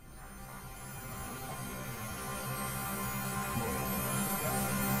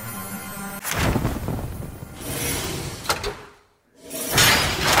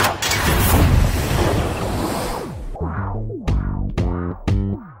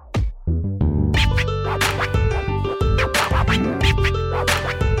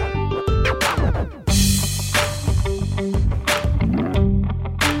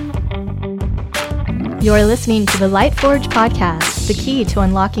You're listening to the Lightforge podcast, the key to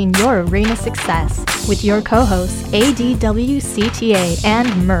unlocking your arena success, with your co-hosts ADWCTA and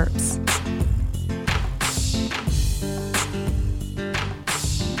Merps.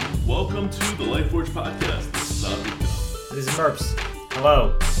 Welcome to the Lightforge podcast. This is Abhika. This is Merps.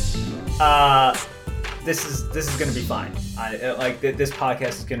 Hello. This is gonna be fine. This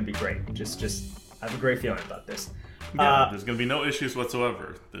podcast is gonna be great. Just I have a great feeling about this. Yeah, there's gonna be no issues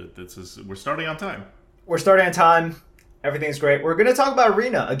whatsoever. We're starting on time. We're starting on time. Everything's great. We're gonna talk about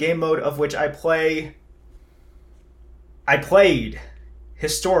Arena, a game mode of which I played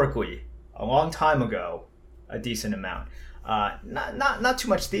historically a long time ago, a decent amount. Not too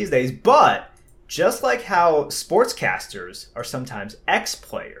much these days, but just like how sportscasters are sometimes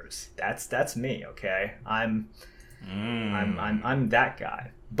ex-players, that's me. Okay, I'm that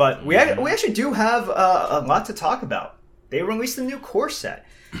guy. But we actually do have a lot to talk about. They released a new core set,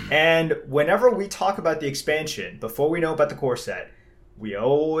 and whenever we talk about the expansion, before we know about the core set, we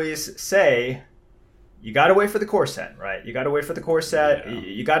always say, you gotta wait for the core set, right? You gotta wait for the core set. Yeah.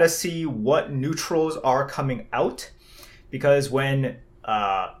 You gotta see what neutrals are coming out, because when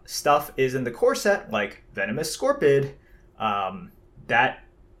stuff is in the core set, like Venomous Scorpid, that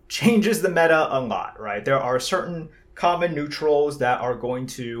changes the meta a lot, right? There are certain common neutrals that are going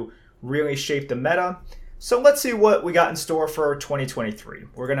to really shape the meta. So let's see what we got in store for 2023.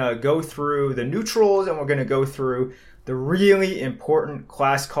 We're going to go through the neutrals, and we're going to go through the really important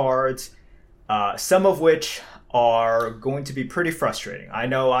class cards, some of which are going to be pretty frustrating. I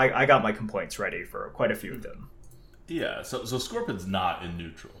know I got my complaints ready for quite a few of them. Yeah, so Scorpion's not in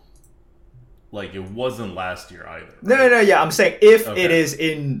neutral. Like, it wasn't last year either. Right? No, yeah, I'm saying if it is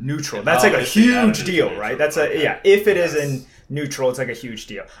in neutral. That's like a huge deal, right? That's if it is in neutral, it's like a huge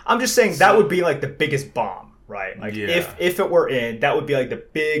deal. I'm just saying that would be like the biggest bomb, right? Like, if it were in, that would be like the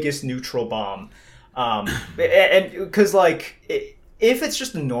biggest neutral bomb. And because like, if it's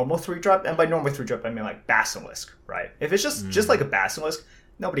just a normal 3-drop, and by normal 3-drop, I mean like Basilisk, right? If it's just like a Basilisk,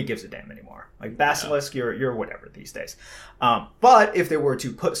 nobody gives a damn anymore. Like Basilisk, you're whatever these days. But if they were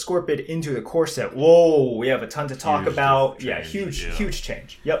to put Scorpid into the core set, whoa, we have a ton to talk about. Huge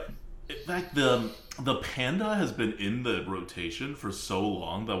change. Yep. In fact, the Panda has been in the rotation for so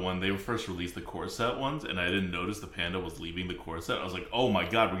long that when they first released the core set ones, and I didn't notice the Panda was leaving the core set, I was like, oh my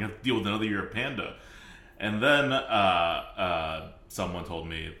god, we're gonna have to deal with another year of Panda. And then someone told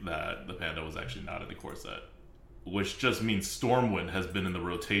me that the Panda was actually not in the core set, which just means Stormwind has been in the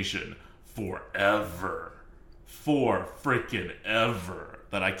rotation forever. For freaking ever.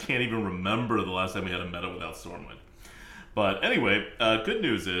 That I can't even remember the last time we had a meta without Stormwind. But anyway, good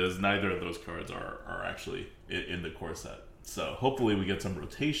news is neither of those cards are actually in the core set. So hopefully we get some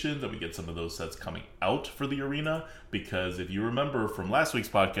rotations and we get some of those sets coming out for the arena. Because if you remember from last week's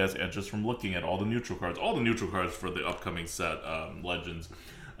podcast and just from looking at all the neutral cards for the upcoming set, Legends,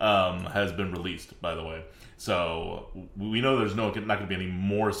 has been released, by the way. So we know there's not going to be any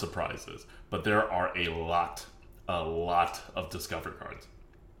more surprises, but there are a lot of Discover cards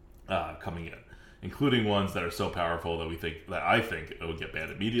coming in, including ones that are so powerful that I think it would get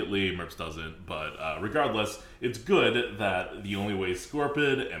banned immediately. Merps doesn't, but regardless, it's good that the only way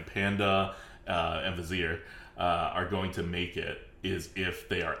Scorpid and Panda and Vizier are going to make it is if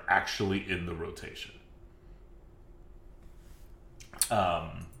they are actually in the rotation.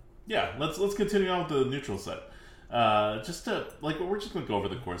 Let's continue on with the neutral set. We're just going to go over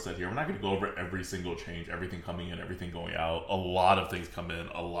the core set here. We're not going to go over every single change, everything coming in, everything going out. A lot of things come in,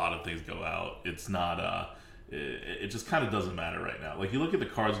 a lot of things go out. It's not, it just kind of doesn't matter right now. Like, you look at the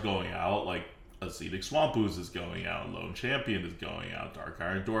cards going out, like, Acidic Swamp Ooze is going out, Lone Champion is going out, Dark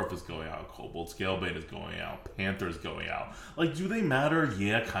Iron Dwarf is going out, Cobalt Scalebane is going out, Panther is going out. Like, do they matter?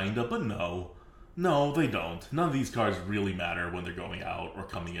 Yeah, kinda, but no. No, they don't. None of these cards really matter when they're going out or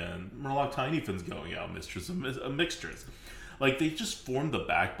coming in. Murloc Tiny Fin's going out, Mistress of Mixtures. Like, they just form the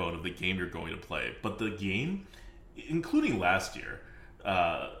backbone of the game you're going to play. But the game, including last year,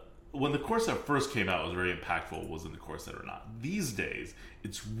 when the core set first came out, it was very impactful was in the core set or not. These days,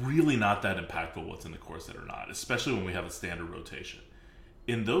 it's really not that impactful what's in the core set or not, especially when we have a standard rotation.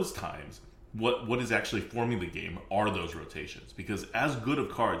 In those times, what is actually forming the game are those rotations, because as good of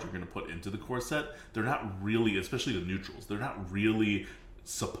cards you're going to put into the core set, they're not really, especially the neutrals, they're not really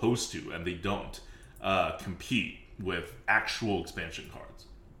supposed to, and they don't compete with actual expansion cards.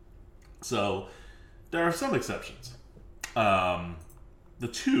 So there are some exceptions. The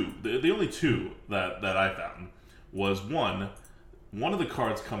only two that I found was one of the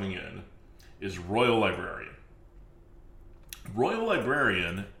cards coming in is Royal Librarian. Royal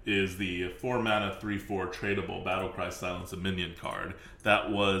Librarian is the 4-mana 3/4 tradable Battlecry Silence a Minion card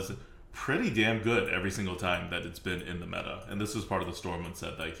that was pretty damn good every single time that it's been in the meta. And this is part of the Stormwind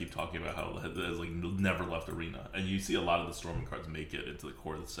set that I keep talking about, how it has like never left Arena. And you see a lot of the Stormwind cards make it into the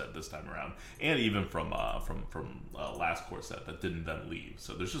core set this time around, and even from last core set that didn't then leave.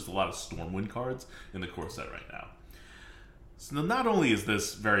 So there's just a lot of Stormwind cards in the core set right now. So not only is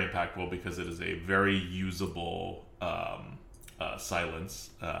this very impactful because it is a very usable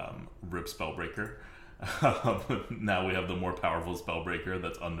silence rip Spellbreaker. Now we have the more powerful Spellbreaker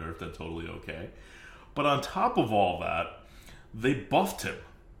that's unnerfed and totally okay. But on top of all that, they buffed him.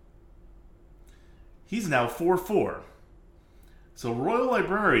 He's now 4/4. So Royal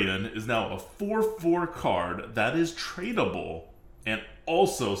Librarian is now a 4/4 card that is tradable and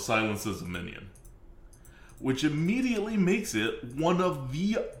also silences a minion, which immediately makes it one of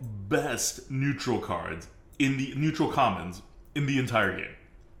the best neutral cards in the neutral commons in the entire game.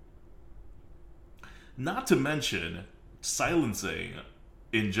 Not to mention, silencing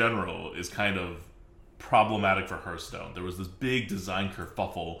in general is kind of problematic for Hearthstone. There was this big design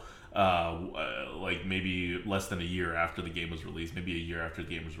kerfuffle, like maybe less than a year after the game was released, maybe a year after the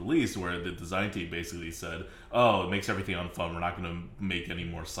game was released, where the design team basically said, oh, it makes everything unfun, we're not going to make any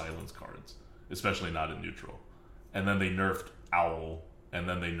more silence cards, especially not in neutral. And then they nerfed Owl, and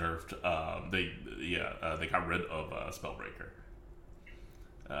then they nerfed, they got rid of Spellbreaker.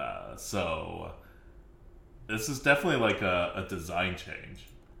 So this is definitely like a design change.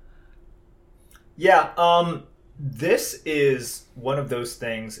 Yeah, this is one of those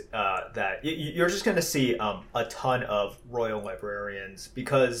things that you're just going to see a ton of Royal Librarians,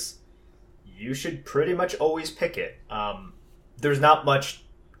 because you should pretty much always pick it. There's not much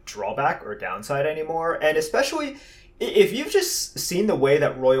drawback or downside anymore, and especially if you've just seen the way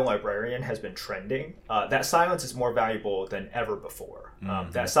that Royal Librarian has been trending, that silence is more valuable than ever before.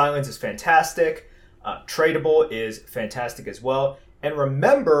 That silence is fantastic. Tradable is fantastic as well. And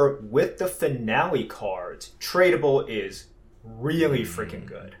remember, with the finale cards, tradable is really freaking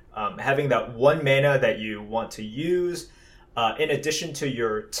good. Having that 1 mana that you want to use, in addition to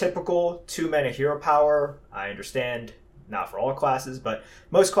your typical 2 mana hero power, I understand, not for all classes, but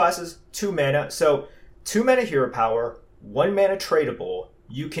most classes, 2 mana. So 2 mana hero power, 1 mana tradable,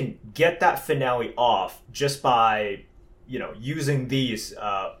 you can get that finale off just by, using these,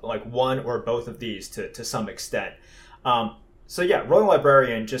 like one or both of these to some extent. So yeah, Royal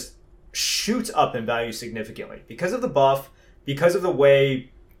Librarian just shoots up in value significantly because of the buff, because of the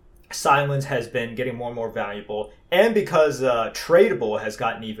way silence has been getting more and more valuable, and because tradable has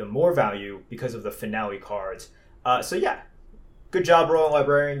gotten even more value because of the finale cards. So yeah, good job, Royal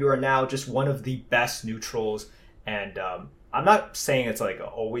Librarian. You are now just one of the best neutrals, and I'm not saying it's like a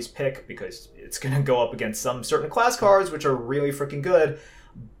always pick, because it's going to go up against some certain class cards which are really freaking good,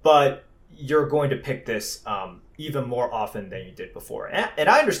 but you're going to pick this even more often than you did before. And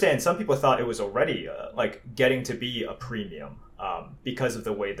I understand some people thought it was already like getting to be a premium because of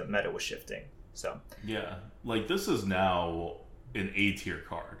the way the meta was shifting. So yeah, like this is now an A tier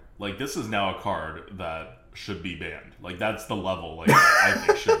card. Like this is now a card that should be banned. Like that's the level. Like I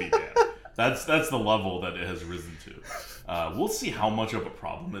think should be banned. That's the level that it has risen to. We'll see how much of a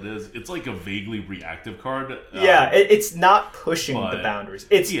problem it is. It's like a vaguely reactive card. It's not pushing the boundaries.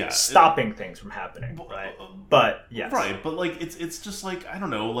 It's stopping things from happening, right? But yes, right. But like it's just like, I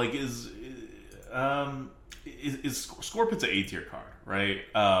don't know. Like is Scorpion's an A tier card, right?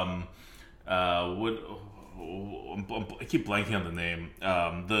 I keep blanking on the name.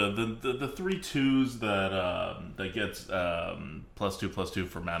 The 3/2s that gets +2/+2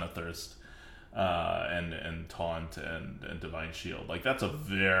 for Mana Thirst, and Taunt and Divine Shield. Like that's a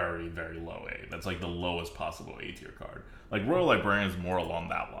very, very low A. That's like the lowest possible A tier card. Like Royal Librarian is more along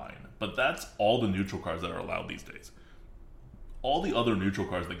that line. But that's all the neutral cards that are allowed these days. All the other neutral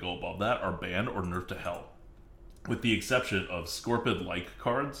cards that go above that are banned or nerfed to hell, with the exception of Scorpid-like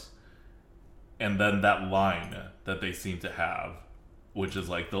cards. And then that line that they seem to have, which is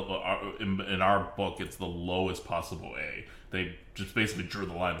like in our book, it's the lowest possible A. They just basically drew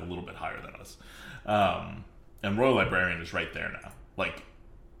the line a little bit higher than us. And Royal Librarian is right there now. Like,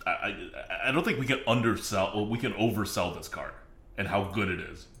 I don't think we can oversell this card and how good it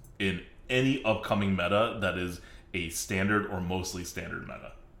is in any upcoming meta that is a standard or mostly standard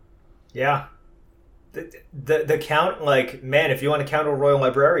meta. Yeah. The count, like, man, if you want to counter Royal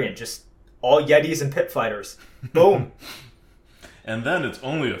Librarian, just all Yetis and Pit Fighters. Boom. And then it's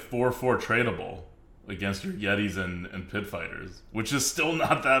only a 4/4 tradable against your Yetis and Pit Fighters, which is still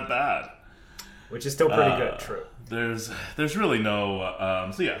not that bad. Which is still pretty good, true. There's really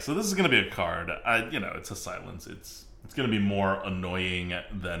no... so this is going to be a card. It's a silence. It's going to be more annoying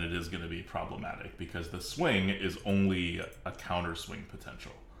than it is going to be problematic, because the swing is only a counter swing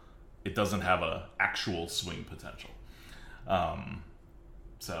potential. it doesn't have a actual swing potential.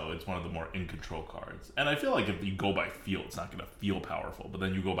 So it's one of the more in-control cards. And I feel like if you go by feel, it's not going to feel powerful. But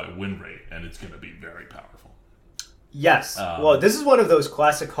then you go by win rate, and it's going to be very powerful. Yes. Well, this is one of those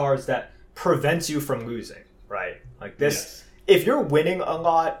classic cards that prevents you from losing, right? Like this, yes. If you're winning a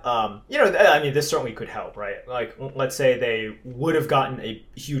lot, I mean, this certainly could help, right? Like, let's say they would have gotten a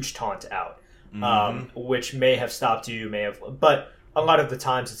huge taunt out, which may have stopped you, but a lot of the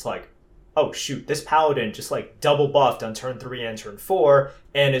times it's like, oh shoot, this paladin just like double buffed on turn 3 and turn 4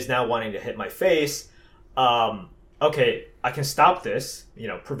 and is now wanting to hit my face. Okay, I can stop this,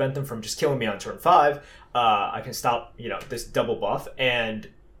 prevent them from just killing me on turn 5. I can stop, this double buff and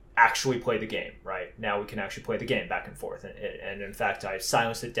actually play the game, right? Now we can actually play the game back and forth. And in fact, I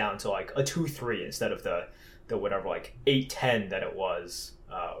silenced it down to like a 2-3 instead of the whatever, like 8-10 that it was.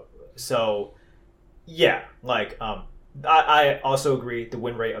 So yeah, like, I also agree the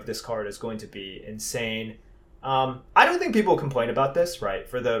win rate of this card is going to be insane. I don't think people complain about this, right,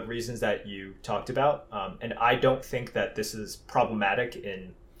 for the reasons that you talked about. And I don't think that this is problematic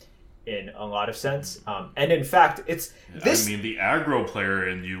in a lot of sense. And in fact, it's this. I mean, the aggro player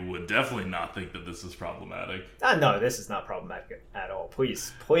in you would definitely not think that this is problematic. No, this is not problematic at all.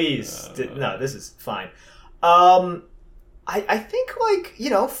 Please. No, this is fine. I think, like,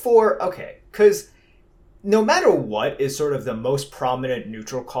 because no matter what is sort of the most prominent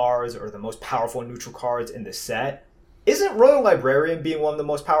neutral cards or the most powerful neutral cards in the set, isn't Royal Librarian being one of the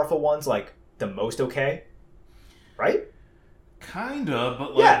most powerful ones, like, the most okay? Right? Kinda,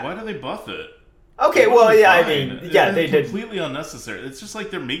 but like, why do they buff it? Okay, well, yeah, fine. I mean, yeah, they did. Completely unnecessary. It's just like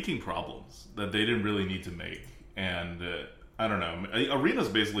they're making problems that they didn't really need to make. And I don't know. Arena's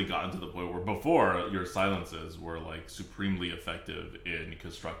basically gotten to the point where before your silences were like supremely effective in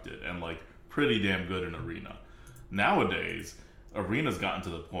Constructed and like pretty damn good in Arena. Nowadays, Arena's gotten to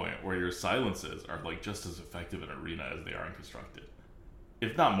the point where your silences are like just as effective in Arena as they are in Constructed.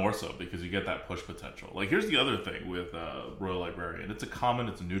 If not more so, because you get that push potential. Like, here's the other thing with Royal Librarian. It's a common,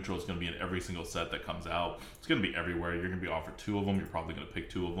 it's a neutral, it's going to be in every single set that comes out. It's going to be everywhere. You're going to be offered 2 of them. You're probably going to pick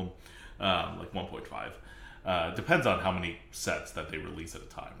 2 of them, like 1.5. Depends on how many sets that they release at a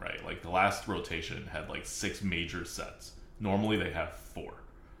time, right? Like, the last rotation had, like, 6 major sets. Normally, they have 4.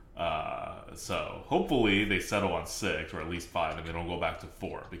 So, hopefully, they settle on 6, or at least 5, and they don't go back to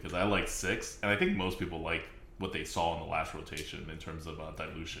 4, because I like 6, and I think most people like what they saw in the last rotation in terms of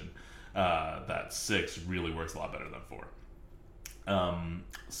dilution. That 6 really works a lot better than 4.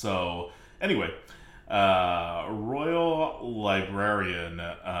 So anyway, Royal Librarian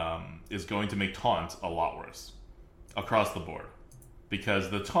is going to make taunt a lot worse across the board, because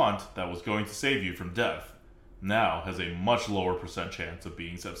the taunt that was going to save you from death now has a much lower % chance of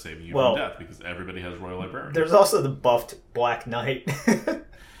saving you from death, because everybody has Royal Librarian. There's also the buffed Black Knight.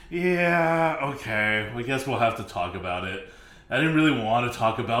 Yeah, okay. I guess we'll have to talk about it. I didn't really want to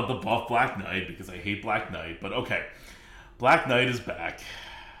talk about the buff Black Knight because I hate Black Knight, but okay. Black Knight is back.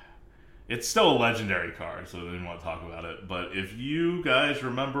 It's still a legendary card, so I didn't want to talk about it. But if you guys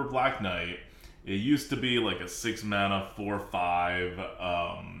remember Black Knight, it used to be like a 6 mana, 4/5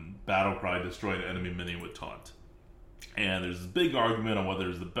 battle cry, destroy an enemy minion with taunt. And there's this big argument on whether it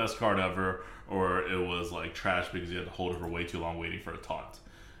was the best card ever or it was like trash because you had to hold it for way too long waiting for a taunt.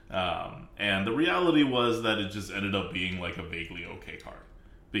 And the reality was that it just ended up being like a vaguely okay card,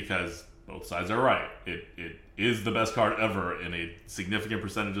 because both sides are right. It is the best card ever in a significant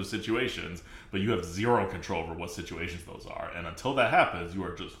percentage of situations, but you have zero control over what situations those are. And until that happens, you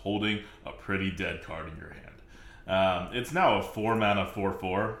are just holding a pretty dead card in your hand. It's now a 4 mana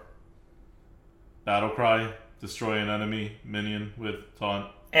 4/4 battle cry, destroy an enemy minion with taunt.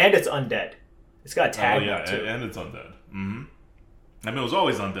 And it's undead. It's got a tag. Oh yeah, too. And it's undead. Mm-hmm. I mean, it was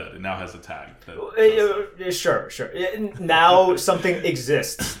always undead. It now has a tag. Sure. Now something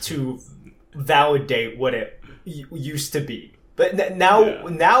exists to validate what it used to be. But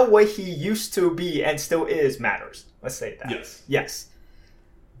now what he used to be and still is matters. Let's say that. Yes.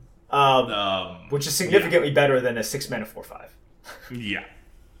 Which is significantly better than a 6 mana 4/5. Yeah.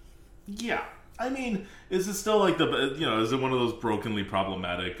 I mean, is it still like is it one of those brokenly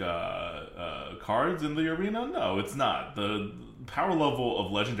problematic cards in the arena? No, it's not. The power level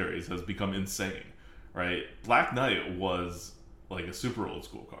of legendaries has become insane, right? Black Knight was like a super old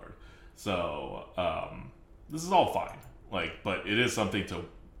school card. So, this is all fine. Like, but it is something to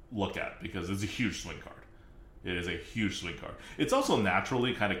look at because it's a huge swing card. It is a huge swing card. It's also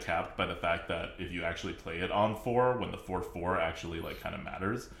naturally kind of capped by the fact that if you actually play it on 4, when the 4/4 actually like kind of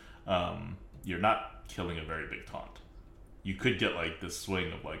matters, you're not killing a very big taunt. You could get like this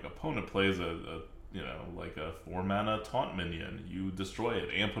swing of like opponent plays a like a 4-mana taunt minion. You destroy it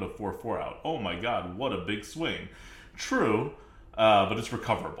and put a 4/4 out. Oh my god, what a big swing. True, but it's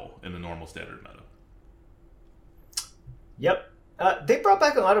recoverable in the normal standard meta. Yep. They brought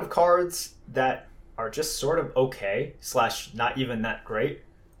back a lot of cards that are just sort of okay / not even that great.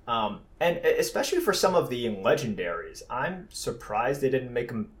 And especially for some of the legendaries, I'm surprised they didn't make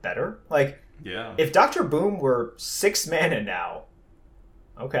them better. Like, yeah, if Dr. Boom were 6 mana now,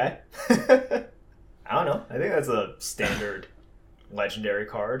 okay. I don't know. I think that's a standard legendary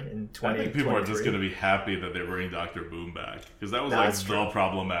card in 2023. I think people are just going to be happy that they're bringing Dr. Boom back, because that was the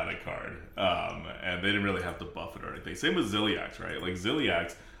problematic card, and they didn't really have to buff it or anything. Same with Ziliax, right? Like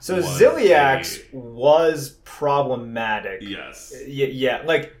Ziliax. So Ziliax was problematic. Yes. Yeah.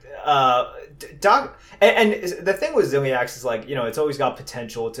 Like Doc, and the thing with Ziliax is like, it's always got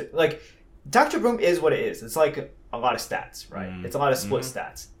potential to, like, Dr. Boom is what it is. It's like a lot of stats, right? It's a lot of split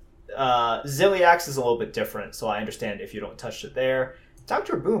stats. Ziliax is a little bit different, so I understand if you don't touch it there.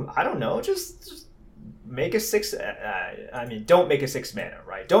 Dr. Boom, I don't know, just make a 6. Don't make a 6 mana,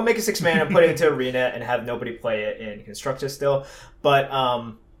 right? Don't make a 6 mana, put it into Arena, and have nobody play it in Constructed still. But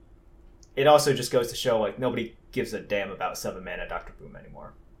it also just goes to show, like, nobody gives a damn about 7 mana Dr. Boom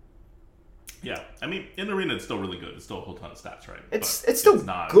anymore. Yeah, I mean, in Arena it's still really good. It's still a whole ton of stats, right? It's still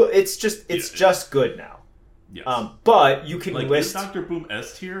not good. It's just good now. Yes. But you can list... Is Dr. Boom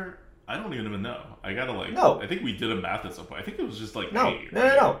S tier? I don't even know. I gotta No. I think we did a math at some point. I think it was just like no,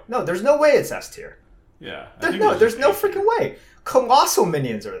 A. No. There's no way it's S tier. Yeah. There's no freaking way. Colossal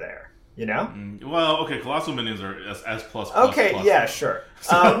minions are there. Well, okay. Colossal minions are S plus. Okay, plus, yeah, though. Sure.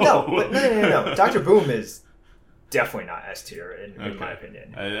 So... No. Dr. Boom is definitely not S tier in my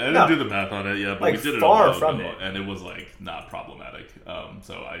opinion. I didn't do the math on it yet, but like, we did it far a while from ago, it, and it was like not problematic.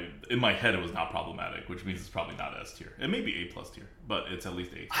 So in my head it was not problematic, which means it's probably not S tier. It may be A plus tier, but it's at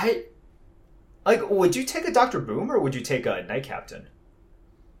least A. Would you take a Dr. Boom or would you take a Night Captain?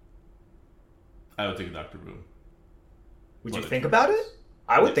 I would take a Dr. Boom. Would you think about it?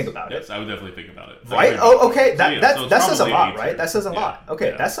 I would think about it. Yes, I would definitely think about it. Right? Oh, okay. That says a lot, right? That says a lot.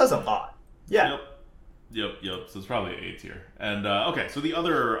 Okay, that says a lot. Yeah. Yep. So it's probably A tier. And okay, so the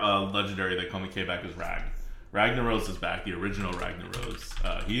other legendary that came back is Rag. Ragnaros is back, the original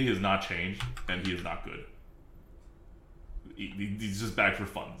Ragnaros. He has not changed, and he is not good. He's just back for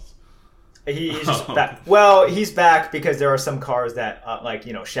funds. He's just back. Well, he's back because there are some cards that,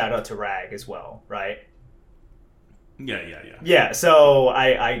 shout out to Rag as well, right? Yeah. Yeah, so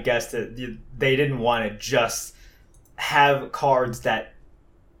I guess that they didn't want to just have cards that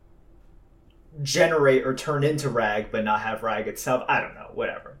generate or turn into Rag, but not have Rag itself. I don't know.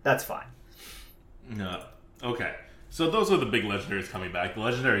 Whatever. That's fine. No. Okay. So those are the big legendaries coming back. The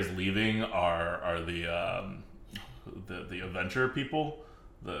legendaries leaving are the adventure people.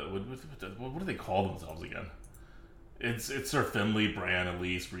 What do they call themselves again? It's Sir Finley, Bran,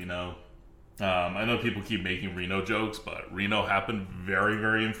 Elise, Reno. I know people keep making Reno jokes, but Reno happened very,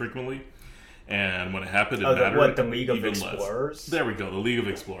 very infrequently. And when it happened, it mattered. The League of even Explorers? Less. There we go, the League of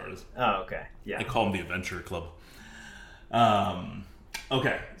Explorers. Oh, okay. Yeah. I call them the Adventure Club.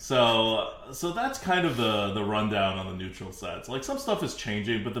 Okay, so that's kind of the rundown on the neutral sets. Like, some stuff is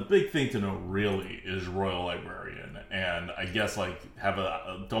changing, but the big thing to know really is Royal Librarian. And I guess, like,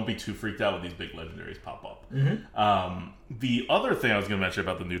 don't be too freaked out when these big legendaries pop up. Mm-hmm. The other thing I was going to mention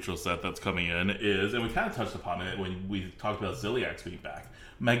about the neutral set that's coming in is, and we kind of touched upon it when we talked about Ziliax being back,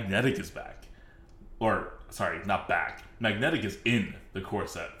 Magnetic is back. Or, sorry, not back. Magnetic is in the core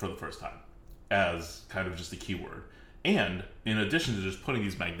set for the first time as kind of just a keyword. And in addition to just putting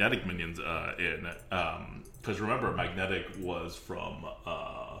these magnetic minions in, because remember, Magnetic was from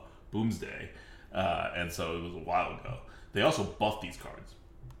Boomsday, and so it was a while ago. They also buffed these cards.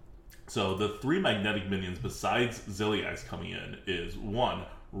 So the 3 magnetic minions besides Ziliax coming in is 1,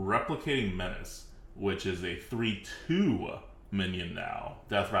 Replicating Menace, which is a 3/2 minion now.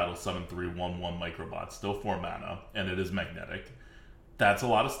 Death Rattle, summon 3 1/1 microbot, still 4 mana, and it is magnetic. That's a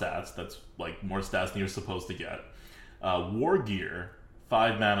lot of stats. That's like more stats than you're supposed to get. War Gear,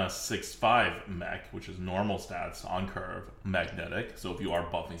 5 mana, 6/5 mech, which is normal stats on curve, magnetic. So if you are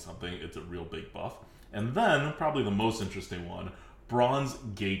buffing something, it's a real big buff. And then, probably the most interesting one, Bronze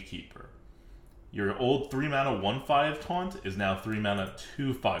Gatekeeper. Your old 3 mana 1/5 taunt is now 3 mana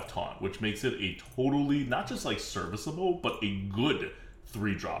 2/5 taunt, which makes it a totally, not just like serviceable, but a good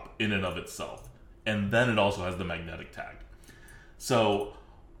 3-drop in and of itself. And then it also has the magnetic tag. So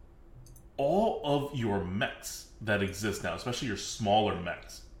all of your mechs that exist now, especially your smaller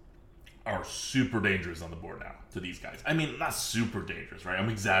mechs, are super dangerous on the board now to these guys. I mean, not super dangerous, right? I'm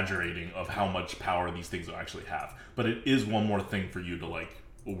exaggerating of how much power these things will actually have. But it is one more thing for you to, like,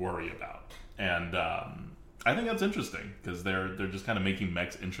 worry about. And I think that's interesting because they're just kind of making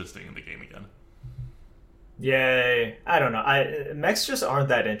mechs interesting in the game again. Yay. I don't know. Mechs just aren't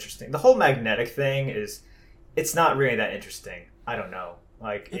that interesting. The whole magnetic thing it's not really that interesting. I don't know.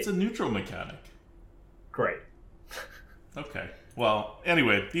 Like it's a neutral mechanic. Great. Okay. Well,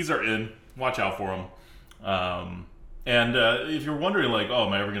 anyway, these are in. Watch out for them. And if you're wondering, like, oh,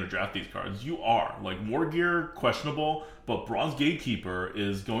 am I ever going to draft these cards? You are. Like, War Gear, questionable, but Bronze Gatekeeper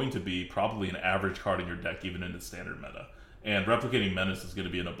is going to be probably an average card in your deck, even in the standard meta. And Replicating Menace is going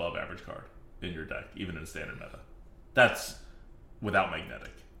to be an above average card in your deck, even in standard meta. That's without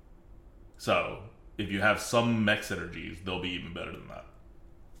magnetic. So, if you have some mech synergies, they'll be even better than that.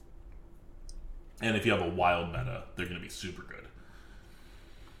 And if you have a wild meta, they're going to be super good.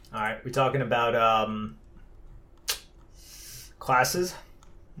 Alright, we talking about classes?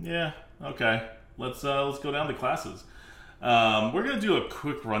 Yeah, okay. Let's go down to classes. We're going to do a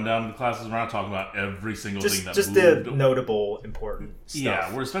quick rundown of the classes. We're not talking about every single thing that just moved. the notable, important stuff.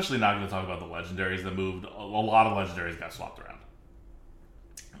 Yeah, we're especially not going to talk about the legendaries that moved. A lot of legendaries got swapped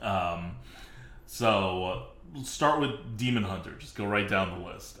around. So let's start with Demon Hunter. Just go right down the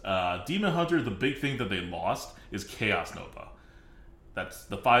list. Demon Hunter, the big thing that they lost is Chaos Nova. That's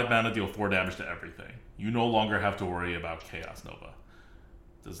the 5 mana, deal 4 damage to everything. You no longer have to worry about Chaos Nova.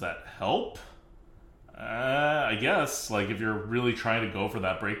 Does that help? I guess. Like, if you're really trying to go for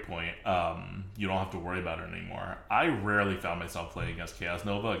that breakpoint, you don't have to worry about it anymore. I rarely found myself playing against Chaos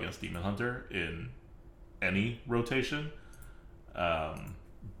Nova, against Demon Hunter, in any rotation.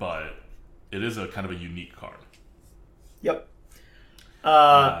 But it is a kind of a unique card. Yep.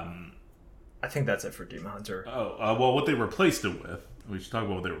 I think that's it for Demon Hunter. Well, what they replaced it with. We should talk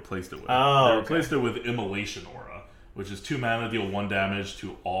about what they replaced it with. They replaced it with Immolation Aura, which is 2 mana, deal 1 damage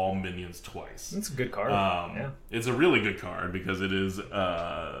to all minions twice. That's a good card. It's a really good card because it is,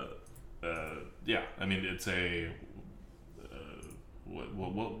 I mean, it's a,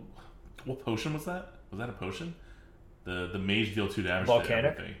 what potion was that? Was that a potion? The mage deal 2 damage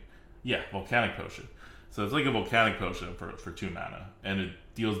Volcanic? to everything. Yeah, Volcanic Potion. So it's like a Volcanic Potion for 2 mana, and it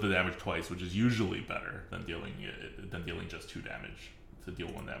deals the damage twice, which is usually better than dealing just 2 damage to deal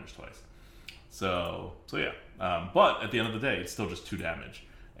 1 damage twice. So yeah. But at the end of the day, it's still just 2 damage,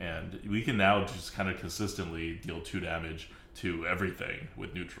 and we can now just kind of consistently deal 2 damage to everything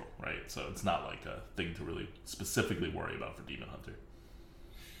with neutral, right? So it's not like a thing to really specifically worry about for Demon Hunter.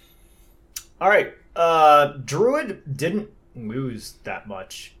 All right. Druid didn't lose that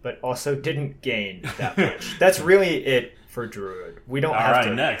much, but also didn't gain that much. That's really it for Druid. We don't have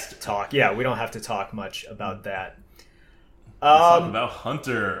to next talk. Yeah, we don't have to talk much about that. Let's talk about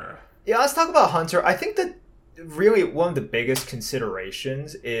Hunter. Yeah, let's talk about Hunter. I think that really one of the biggest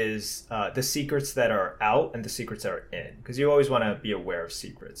considerations is the secrets that are out and the secrets that are in, because you always want to be aware of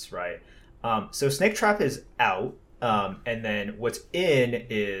secrets, right? So Snake Trap is out, and then what's in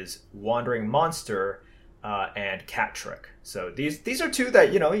is Wandering Monster and Cat Trick. So these are 2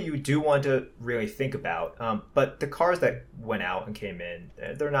 that you do want to really think about. But the cards that went out and came in,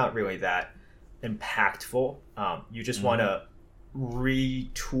 they're not really that impactful. You just want to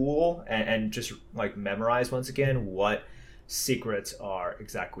retool and just like memorize once again what secrets are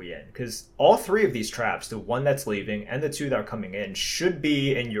exactly in, because all 3 of these traps, the one that's leaving and the 2 that are coming in, should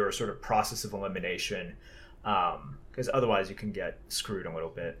be in your sort of process of elimination, because otherwise you can get screwed a little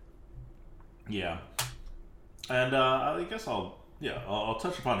bit. Yeah. And I guess I'll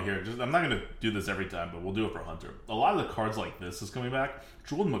touch upon it here. I'm not going to do this every time, but we'll do it for Hunter. A lot of the cards like this is coming back.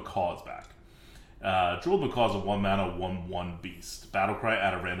 Jeweled Macaw is back. Jeweled Macaw is a 1 mana 1/1 beast. Battlecry,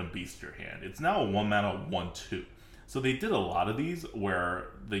 add a random beast to your hand. It's now a 1 mana 1/2. So they did a lot of these where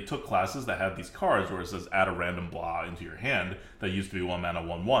they took classes that had these cards where it says add a random blah into your hand that used to be 1 mana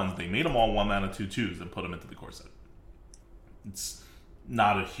 1/1s. They made them all 1 mana 2/2s and put them into the core set. It's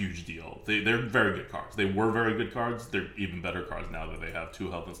not a huge deal. They're very good cards. They were very good cards. They're even better cards now that they have 2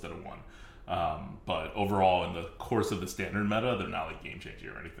 health instead of 1. But overall, in the course of the standard meta, they're not like game changing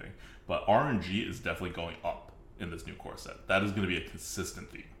or anything. But RNG is definitely going up in this new core set. That is going to be a consistent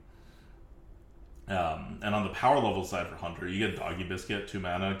theme. And on the power level side for Hunter, you get Doggy Biscuit, 2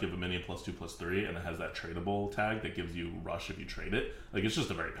 mana, give a minion +2/+3, and it has that tradable tag that gives you Rush if you trade it. Like, it's just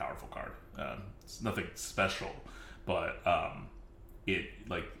a very powerful card. It's nothing special, but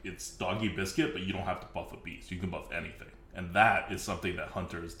it's Doggy Biscuit, but you don't have to buff a beast. You can buff anything, and that is something that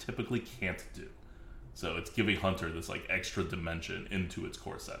Hunters typically can't do. So it's giving Hunter this like extra dimension into its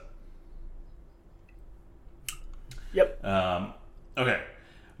core set. Yep. Okay.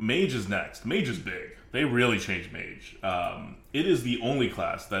 Mage is next. Mage is big. They really changed Mage. It is the only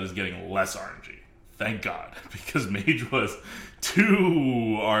class that is getting less RNG. Thank God, because Mage was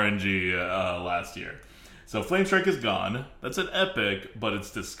too RNG last year. So Flame Strike is gone. That's an epic, but it's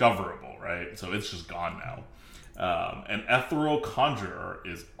discoverable, right? So it's just gone now. And Ethereal Conjurer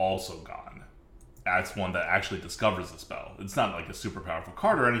is also gone. That's one that actually discovers the spell. It's not like a super powerful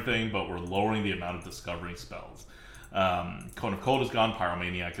card or anything, but we're lowering the amount of discovering spells. Cone of Cold is gone.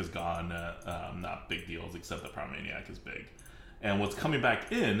 Pyromaniac is gone. Not big deals, except that Pyromaniac is big. And what's coming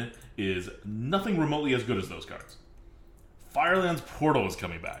back in is nothing remotely as good as those cards. Fireland's Portal is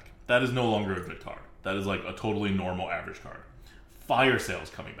coming back. That is no longer a good card. That is like a totally normal average card. Fire Sale is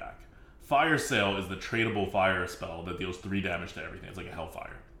coming back. Fire Sale is the tradable fire spell that deals 3 damage to everything. It's like a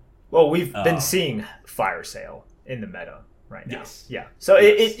Hellfire. Well, we've been seeing Fire Sale in the meta right now. Yes. Yeah. So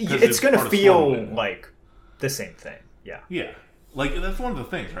it's going to feel like the same thing. Yeah. Yeah. Like, that's one of the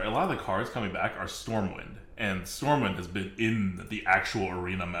things, right? A lot of the cards coming back are Stormwind. And Stormwind has been in the actual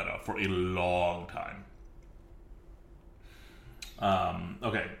arena meta for a long time.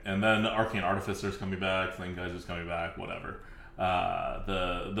 Okay, and then Arcane Artificer's coming back, Flame Geyser's coming back, whatever.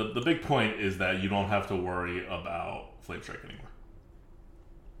 The big point is that you don't have to worry about Flame Strike anymore.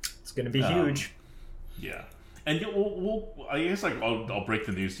 It's going to be huge. Yeah. And I guess I'll break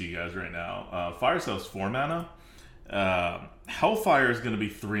the news to you guys right now. Fire Sale's 4 mana. Hellfire is going to be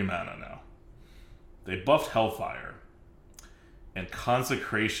 3 mana now. They buffed Hellfire. And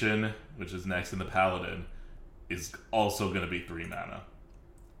Consecration, which is next in the Paladin, is also going to be 3 mana.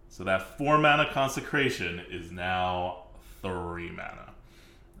 So that 4 mana Consecration is now 3 mana.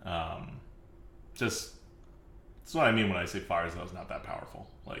 That's what I mean when I say Fire Sale is not that powerful.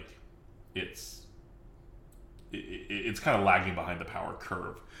 Like, it's kind of lagging behind the power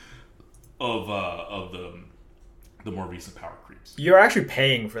curve of the more recent power creeps. You're actually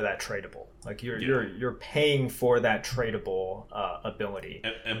paying for that tradable. Like you're paying for that tradable ability.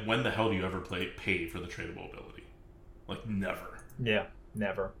 And when the hell do you ever pay for the tradable ability? Like, never. Yeah,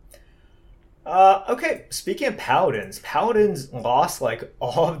 never. Okay, speaking of Paladins lost like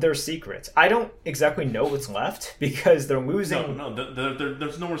all of their secrets. I don't exactly know what's left because they're losing. No,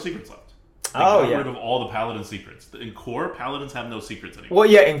 there's no more secrets left. They got rid of all the Paladin secrets. In core, Paladins have no secrets anymore. Well,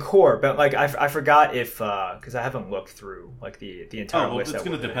 yeah, in core, but like I forgot if because I haven't looked through like the entire list. It's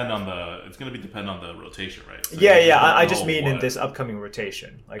going to depend on the rotation, right? So I just mean in this upcoming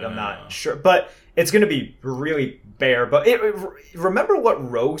rotation. Like I'm not sure, but it's going to be really bare. But remember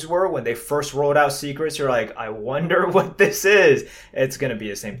what rogues were when they first rolled out secrets? You're like, I wonder what this is. It's going to be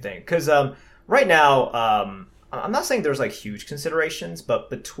the same thing because right now. I'm not saying there's like huge considerations, but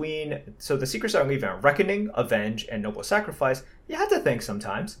so the secrets are leaving Reckoning, Avenge, and Noble Sacrifice. You have to think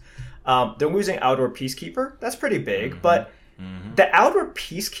sometimes. They're losing Outdoor Peacekeeper. That's pretty big, but the Outdoor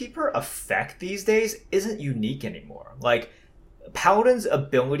Peacekeeper effect these days isn't unique anymore. Like Paladin's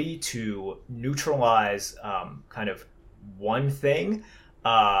ability to neutralize kind of one thing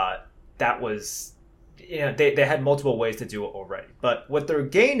that was. They had multiple ways to do it already, but what they're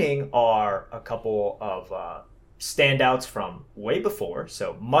gaining are a couple of standouts from way before.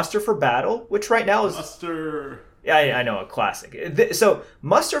 So Muster for Battle, which right now is Yeah, I know, a classic. So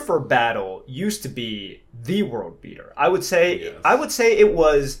Muster for Battle used to be the world beater. I would say it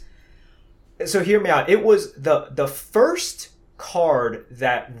was. So hear me out. It was the first card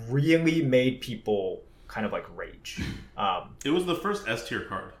that really made people kind of like rage. It was the first S tier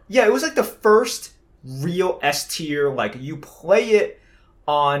card. Yeah, it was like the first real S tier. Like you play it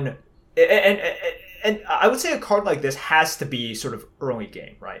on and I would say a card like this has to be sort of early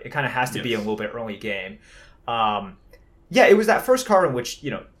game, right? It kind of has to be a little bit early game. Yeah, it was that first card in which,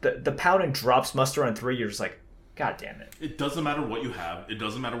 the Paladin drops Muster on 3, you're just like, God damn it. It doesn't matter what you have. It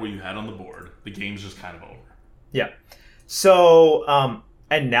doesn't matter what you had on the board. The game's just kind of over. Yeah. So,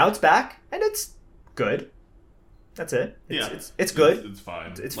 and now it's back, and it's good. That's it. It's good. It's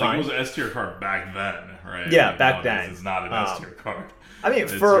fine. It's fine. It was an S tier card back then, right? Yeah, back then. It's not an S tier card. I mean,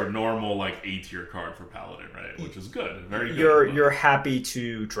 it's your normal A tier card for Paladin, right? Which is good, very good. You're happy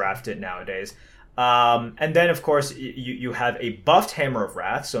to draft it nowadays, and then of course you have a buffed Hammer of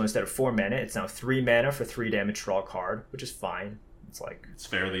Wrath. So instead of 4 mana, it's now 3 mana for 3 damage. Draw a card, which is fine. It's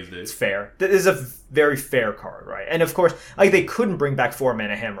fair these days. It's fair. This is a very fair card, right? And of course, they couldn't bring back 4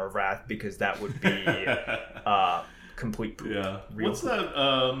 mana Hammer of Wrath because that would be complete poop. Yeah. What's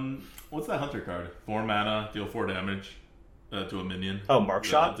that Hunter card? 4 mana, deal 4 damage. To a minion. Oh, Mark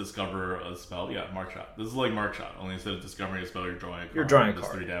Shot? Discover a spell. Yeah, Mark Shot. This is like Mark Shot. Only instead of discovering a spell, you're drawing a card. You're drawing a card.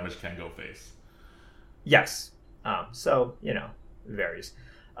 This 3 damage can go face. Yes. So, varies.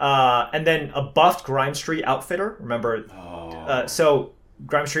 And then a buffed Grime Street Outfitter. Remember? Oh. So,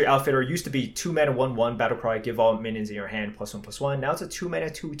 Grime Street Outfitter used to be 2 mana 1/1 battle cry, give all minions in your hand +1/+1. Now it's a 2 mana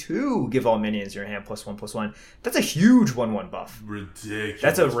 2/2, give all minions in your hand +1/+1. That's a huge 1/1 buff. Ridiculous.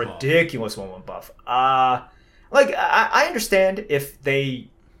 That's a ridiculous 1/1 buff. I understand if they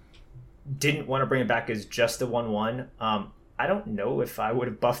didn't want to bring it back as just a 1/1. I don't know if I would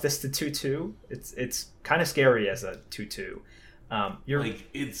have buffed this to 2/2. It's kind of scary as a 2/2.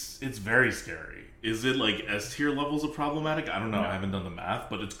 It's very scary. Is it like S tier levels of problematic? I don't know. No. I haven't done the math,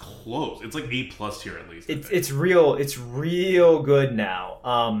 but it's close. It's like A+ tier at least. It's real good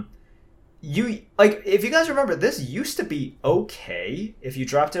now. If you guys remember, this used to be okay if you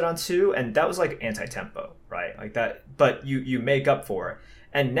dropped it on 2, and that was like anti-tempo, right? Like that, but you make up for it.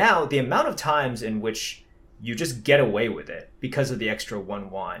 And now the amount of times in which you just get away with it because of the extra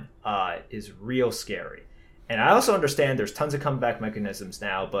 1/1 is real scary. And I also understand there's tons of comeback mechanisms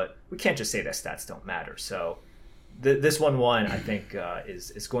now, but we can't just say that stats don't matter. So this 1/1, I think,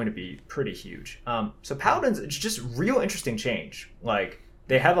 is going to be pretty huge. So Paladins, it's just real interesting change. Like,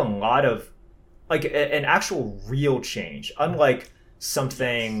 they have a lot of, like, an actual real change. Unlike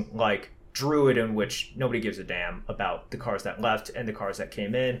something like Druid, in which nobody gives a damn about the cards that left and the cards that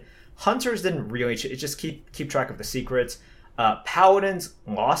came in. Hunters didn't really, it just keep track of the secrets. Paladins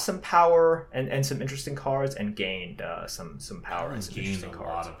lost some power and some interesting cards, and gained some power and some interesting cards.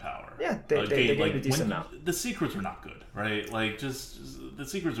 A lot of power. Yeah, they gained a decent amount. The secrets are not good, right? Like, just the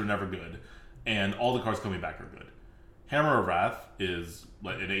secrets are never good, and all the cards coming back are good. Hammer of Wrath is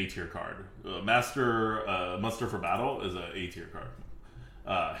like an A tier card. Muster for Battle is an A tier card.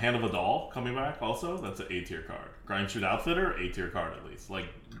 Hand of a Doll coming back also, that's an A tier card. Grime Street Outfitter, A tier card at least. Like,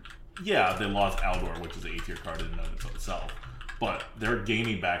 yeah, they lost Aldor, which is an A tier card in and of itself. But they're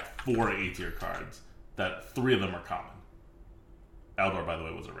gaining back 4 A tier cards that 3 of them are common. Aldor, by the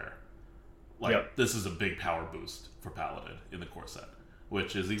way, was a rare. This is a big power boost for Paladin in the core set,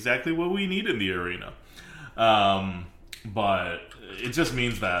 which is exactly what we need in the arena. But it just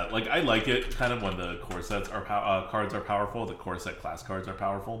means that, like, I like it kind of when the core sets are cards are powerful, the core set class cards are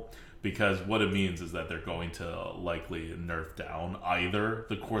powerful, because what it means is that they're going to likely nerf down either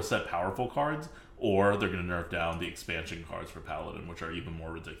the core set powerful cards, or they're going to nerf down the expansion cards for Paladin, which are even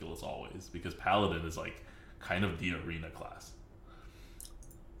more ridiculous always, because Paladin is like kind of the arena class.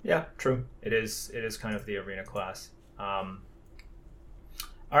 Yeah, true. It is kind of the arena class. All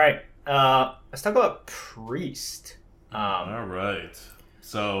right, let's talk about Priest. All right.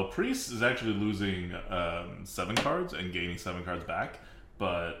 So Priest is actually losing 7 cards and gaining 7 cards back,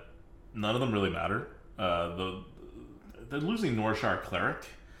 but none of them really matter. They're losing Norshar Cleric,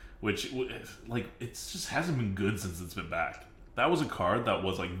 which, like, it just hasn't been good since it's been back. That was a card that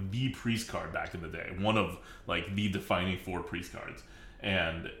was like the Priest card back in the day, one of like the defining 4 Priest cards,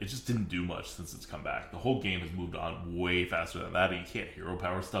 and it just didn't do much since it's come back. The whole game has moved on way faster than that, and you can't hero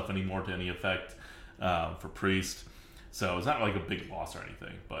power stuff anymore to any effect for Priest. So it's not like a big loss or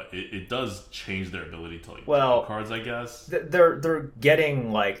anything, but it does change their ability to like draw cards, I guess. They're getting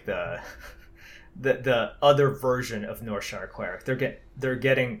like the other version of Norshar Cleric. They're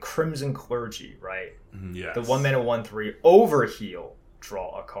getting Crimson Clergy, right? Yes. The 1 mana 1/3 overheal,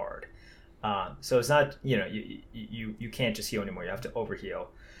 draw a card. So it's not, you can't just heal anymore. You have to overheal.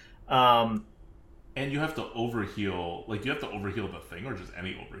 And you have to overheal. Like, do you have to overheal the thing, or just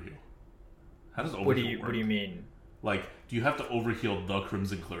any overheal? How does overheal work? What do you mean? Like, do you have to overheal the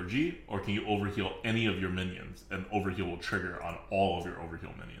Crimson Clergy, or can you overheal any of your minions, and overheal will trigger on all of your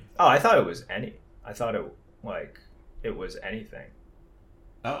overheal minions? Oh, I thought it was any. I thought it was anything.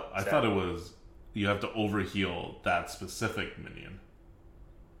 Oh, I thought it was you have to overheal that specific minion.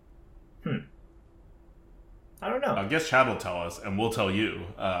 I don't know. I guess chat will tell us, and we'll tell you,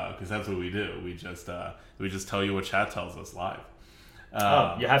 because that's what we do. We just tell you what chat tells us live.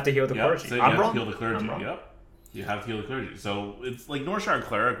 You have to heal the clergy. So you have to heal the clergy. Yep. You have to heal the clergy. So it's like Norshar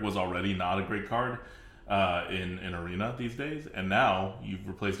Cleric was already not a great card in Arena these days, and now you've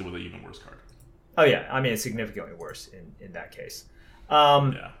replaced it with an even worse card. Oh yeah, I mean it's significantly worse in that case.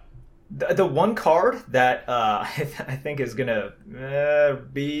 The one card that I think is gonna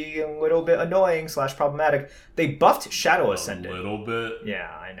be a little bit annoying / problematic. They buffed Shadow Ascendant. A little bit. Yeah,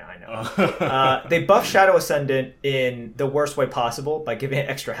 I know. They buffed Shadow Ascendant in the worst way possible by giving it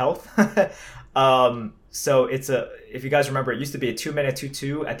extra health. So if you guys remember, it used to be a 2 mana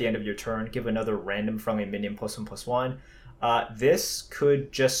 2/2 at the end of your turn. Give another random friendly minion +1/+1. This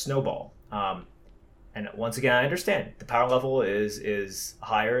could just snowball. And once again, I understand the power level is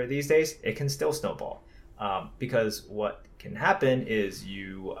higher these days. It can still snowball because what can happen is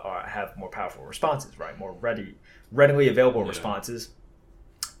you have more powerful responses, right? More readily available responses.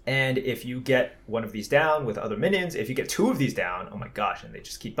 And if you get one of these down with other minions, if you get two of these down, oh my gosh, and they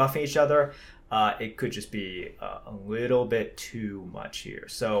just keep buffing each other, it could just be a little bit too much here.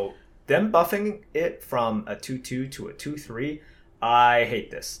 So them buffing it from a 2-2 to a 2-3, I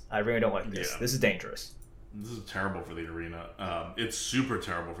hate this. I really don't like this. Yeah. This is dangerous. This is terrible for the arena. It's super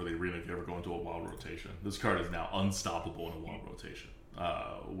terrible for the arena if you ever go into a wild rotation. This card is now unstoppable in a wild rotation,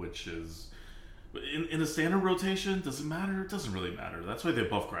 which is... In a standard rotation, does it matter? It doesn't really matter. That's why they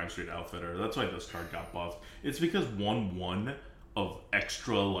buffed Grime Street Outfitter. That's why this card got buffed. It's because 1/1 of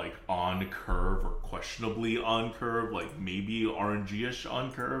extra, like, on curve or questionably on curve, like maybe RNG-ish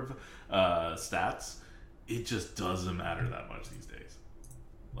on curve stats, it just doesn't matter that much these days.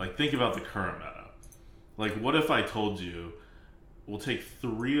 Like, think about the current meta. Like, what if I told you, we'll take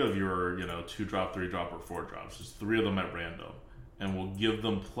 3 of your, 2-drop, 3-drop, or 4-drops, just 3 of them at random, and we'll give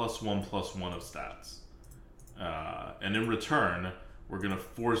them +1/+1 of stats. And in return, we're going to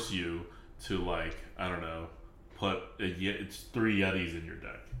force you to, like, I don't know, put it's 3 Yetis in your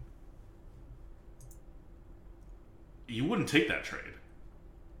deck. You wouldn't take that trade.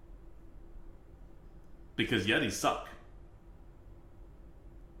 Because Yetis suck.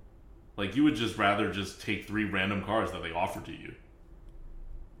 Like, you would just rather just take 3 random cards that they offer to you.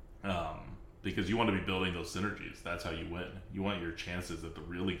 Because you want to be building those synergies. That's how you win. You want your chances at the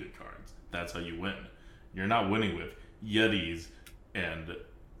really good cards. That's how you win. You're not winning with Yetis and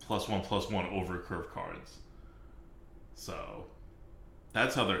 +1/+1 over curve cards. So,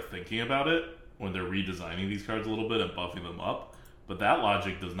 that's how they're thinking about it when they're redesigning these cards a little bit and buffing them up. But that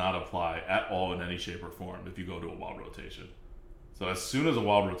logic does not apply at all in any shape or form if you go to a wild rotation. So as soon as a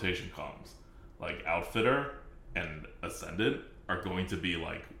wild rotation comes, like Outfitter and Ascendant are going to be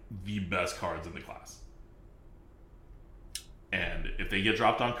like the best cards in the class. And if they get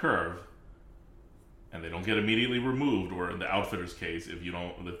dropped on curve and they don't get immediately removed, or in the Outfitter's case, if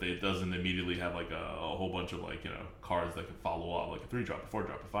it doesn't immediately have like a whole bunch of like, cards that can follow up, like a 3-drop, a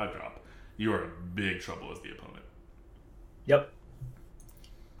 4-drop, a 5-drop, you are in big trouble as the opponent. Yep.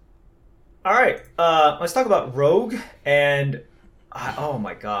 All right, let's talk about Rogue, and oh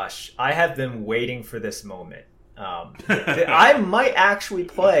my gosh, I have been waiting for this moment. I might actually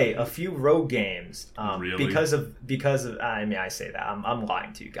play a few Rogue games really? because of. I mean, I say that I'm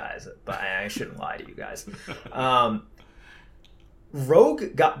lying to you guys, but I shouldn't lie to you guys.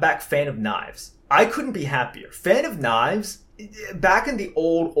 Rogue got back Fan of Knives. I couldn't be happier. Fan of Knives, back in the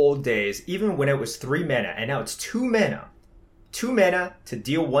old days, even when it was 3 mana, and now it's 2 mana. 2 mana to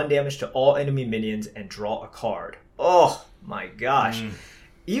deal 1 damage to all enemy minions and draw a card. Oh my gosh.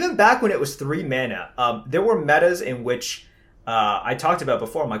 Even back when it was 3 mana, there were metas in which I talked about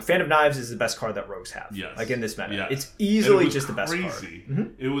before. I'm like, Fan of Knives is the best card that Rogues have. Yes. Like in this meta. Yes. It's easily just the best card. Mm-hmm.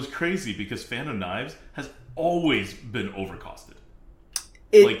 It was crazy because Fan of Knives has always been overcosted.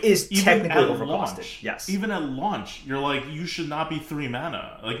 It is technically overcosted. Launch, yes. Even at launch, you're like, you should not be 3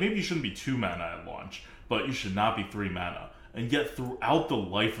 mana. Like, maybe you shouldn't be 2 mana at launch, but you should not be 3 mana. And yet, throughout the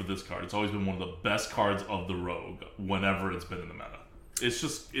life of this card, it's always been one of the best cards of the Rogue whenever it's been in the meta. It's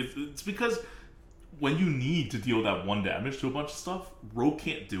just, it's because when you need to deal that 1 damage to a bunch of stuff, Rogue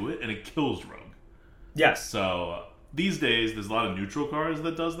can't do it, and it kills Rogue. Yes. So, these days, there's a lot of neutral cards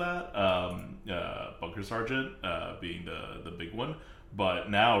that does that. Bunker Sergeant being the big one. But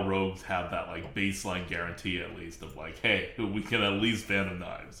now Rogues have that, like, baseline guarantee, at least, of like, hey, we can at least Fan of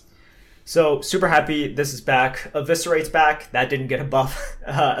Knives. So, super happy this is back. Eviscerate's back. That didn't get a buff.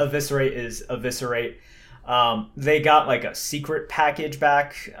 Eviscerate is Eviscerate. They got like a secret package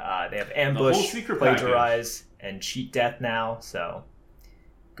back. They have Ambush, Plagiarize, and Cheat Death now. So,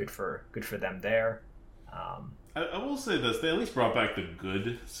 good for them there. I will say this: they at least brought back the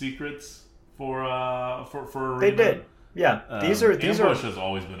good secrets for Arena. They did, yeah. Ambush has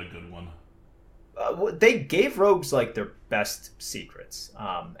always been a good one. They gave Rogues like their best secrets,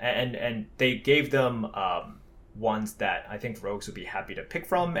 and they gave them ones that I think Rogues would be happy to pick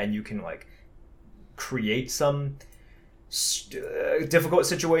from, and you can like create some difficult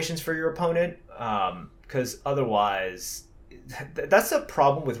situations for your opponent, because otherwise that's the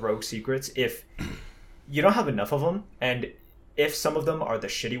problem with Rogue secrets. If you don't have enough of them, and if some of them are the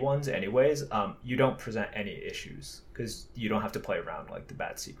shitty ones anyways, you don't present any issues because you don't have to play around like the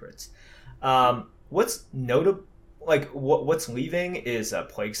bad secrets. What's notable, like what's leaving is a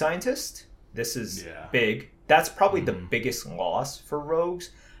Plague Scientist. This is big. That's probably the biggest loss for Rogues.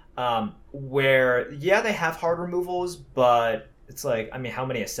 Where they have hard removals, but it's like, I mean, how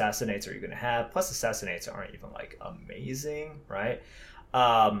many Assassinates are you going to have? Plus, Assassinates aren't even like amazing, right?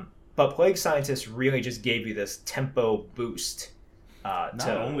 But Plague Scientist really just gave you this tempo boost Not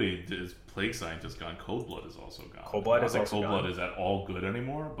only is Plague Scientist gone, Cold Blood is also gone. Cold Blood is also Cold gone. Blood is at all good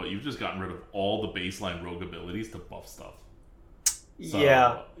anymore, but you've just gotten rid of all the baseline rogue abilities to buff stuff. So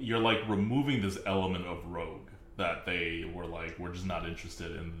yeah. You're like removing this element of rogue that they were like, we're just not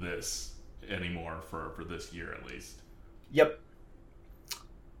interested in this anymore for this year at least. Yep.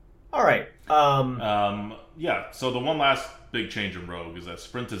 All right. Yeah, so the one last big change in Rogue is that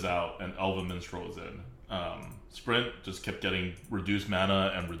Sprint is out and Elven Minstrel is in. Sprint just kept getting reduced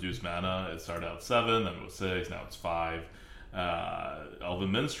mana and reduced mana. It started out 7, then it was 6, now it's 5.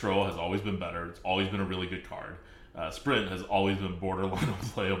 Elven Minstrel has always been better. It's always been a really good card. Sprint has always been borderline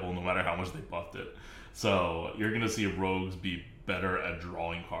unplayable no matter how much they buffed it. So you're going to see Rogues be better at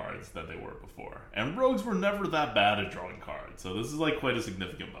drawing cards than they were before. And Rogues were never that bad at drawing cards, so this is like quite a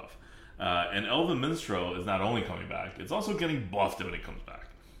significant buff. And Elven Minstrel is not only coming back, it's also getting buffed when it comes back.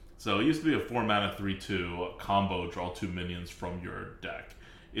 So it used to be a 4 mana 3/2 combo, draw 2 minions from your deck.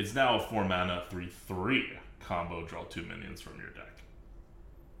 It's now a 4 mana 3/3 combo, draw 2 minions from your deck.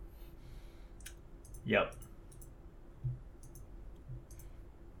 Yep.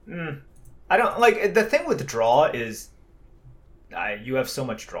 I don't like the thing with the draw is you have so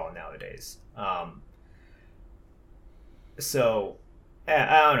much draw nowadays. So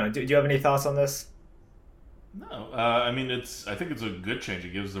I don't know. Do you have any thoughts on this? No, I mean I think it's a good change.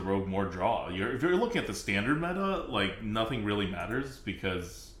 It gives the rogue more draw. If you're looking at the standard meta, like nothing really matters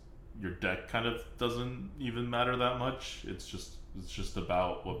because your deck kind of doesn't even matter that much. It's just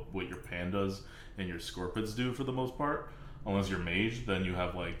about what your pandas and your scorpions do for the most part. Unless you're mage, then you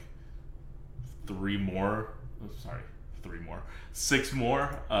have like 6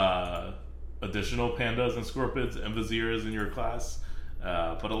 more additional pandas and scorpions and viziers in your class.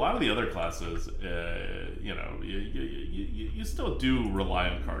 But a lot of the other classes, you still do rely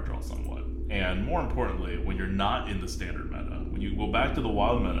on card draw somewhat. And more importantly, when you're not in the standard meta, when you go back to the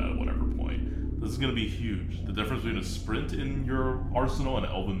wild meta at whatever point, this is going to be huge. The difference between a Sprint in your arsenal and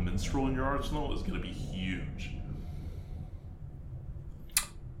an Elven Minstrel in your arsenal is going to be huge.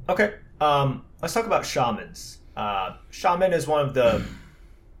 Okay, let's talk about Shamans. Shaman is one of the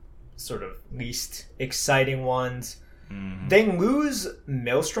sort of least exciting ones. Mm-hmm. They lose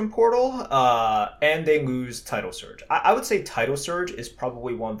Maelstrom Portal, and they lose Tidal Surge. I would say Tidal Surge is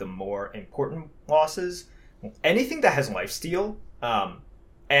probably one of the more important losses. Anything that has lifesteal,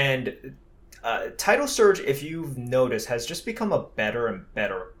 and Tidal Surge, if you've noticed, has just become a better and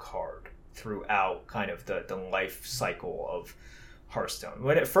better card throughout kind of the life cycle of Hearthstone.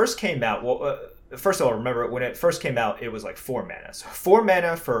 When it first came out, first of all, remember when it first came out, it was like 4 mana. So 4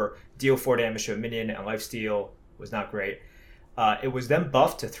 mana for deal 4 damage to a minion and lifesteal was not great. It was then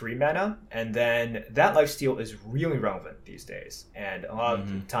buffed to 3 mana, and then that lifesteal is really relevant these days. And a lot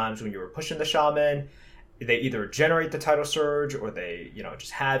of the times when you were pushing the Shaman, they either generate the Tidal Surge or they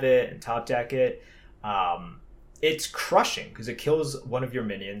just have it and top deck it. It's crushing because it kills one of your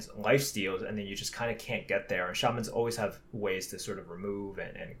minions, lifesteals, and then you just kind of can't get there. And Shamans always have ways to sort of remove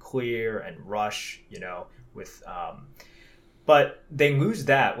and clear and rush, with but they lose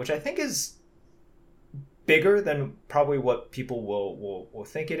that, which I think is bigger than probably what people will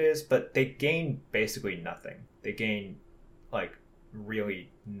think it is, but they gain basically nothing. They gain like really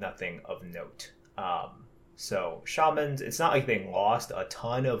nothing of note. So Shamans, it's not like they lost a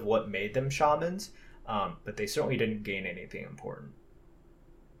ton of what made them Shamans, but they certainly didn't gain anything important.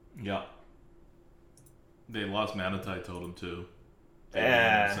 Yeah. They lost Manatite Totem too. They gained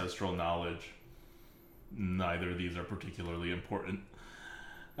Ancestral Knowledge. Neither of these are particularly important.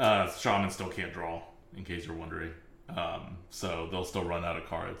 Shaman still can't draw, in case you're wondering. So they'll still run out of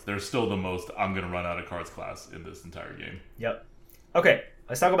cards. They're still the most I'm going to run out of cards class in this entire game. Yep. Okay,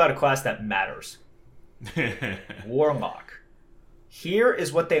 let's talk about a class that matters. Warlock. Here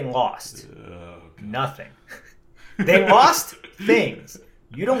is what they lost. Nothing. They lost things.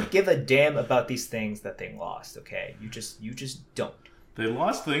 You don't give a damn about these things that they lost, okay? You just don't. They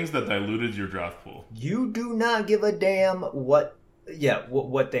lost things that diluted your draft pool. You do not give a damn what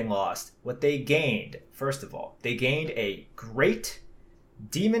they lost. What they gained, first of all, they gained a great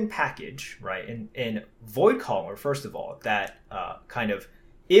demon package, right? In Voidcaller, first of all, that kind of,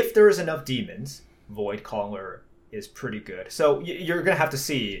 if there's enough demons, Voidcaller is pretty good. So you're going to have to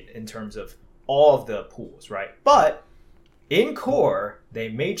see in terms of all of the pools, right? But in core, they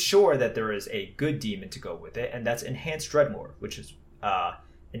made sure that there is a good demon to go with it, and that's Enhanced Dreadlord, which is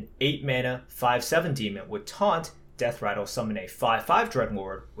an 8 mana 5/7 demon with Taunt, Death Rattle, summon a 5/5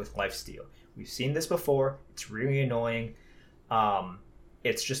 Dreadlord with Lifesteal. We've seen this before. It's really annoying.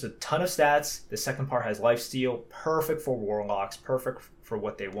 It's just a ton of stats. The second part has Lifesteal, perfect for Warlocks, perfect for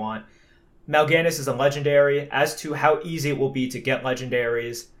what they want. Mal'Ganis is a legendary. As to how easy it will be to get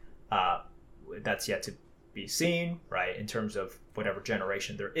legendaries, that's yet to be seen, right? In terms of whatever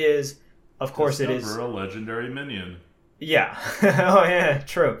generation there is. Of course, it is a legendary minion. Yeah. Oh, yeah,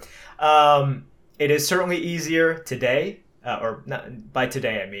 true. It is certainly easier today, or not, by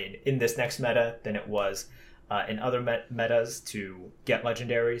today I mean in this next meta than it was in other metas to get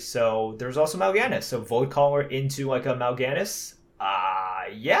legendaries. So there's also Mal'Ganis. So Voidcaller into like a Mal'Ganis,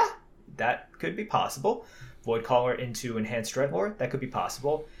 yeah, that could be possible. Voidcaller into Enhanced Dreadlord, that could be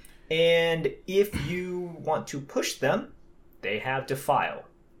possible. And if you want to push them, they have Defile.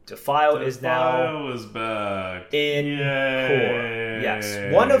 Defile is now back in core.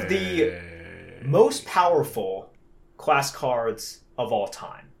 Yes, one of the most powerful class cards of all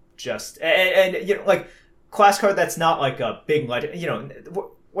time. Just and you know, like class card that's not like a big legend. You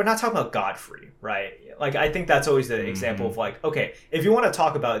know, we're not talking about Godfrey, right? Like I think that's always the example of like, okay, if you want to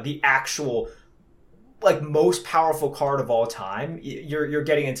talk about the actual like most powerful card of all time, you're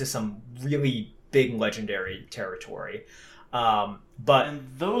getting into some really big legendary territory. But and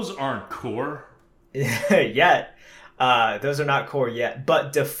those aren't core yet. Those are not core yet.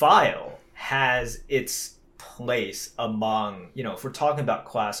 But Defile has its place among, you know, if we're talking about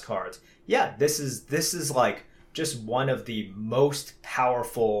class cards, yeah, this is like just one of the most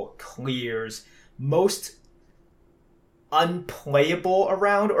powerful clears, most unplayable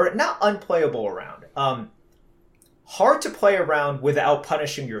around, or not unplayable around. Hard to play around without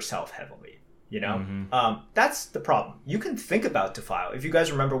punishing yourself heavily. You know, that's the problem. You can think about Defile. If you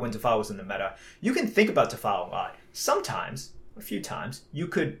guys remember when Defile was in the meta, you can think about Defile a lot. Sometimes, a few times, you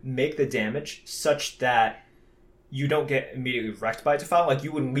could make the damage such that you don't get immediately wrecked by Defile. Like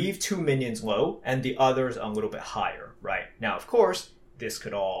you would leave 2 minions low and the others a little bit higher, right? Now, of course, this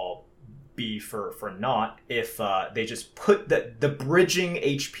could all be for naught if they just put the bridging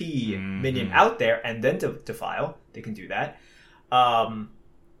HP minion out there and then Defile. They can do that.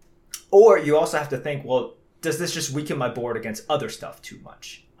 Or you also have to think, well, does this just weaken my board against other stuff too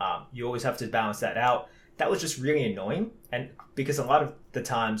much? You always have to balance that out. That was just really annoying, and because a lot of the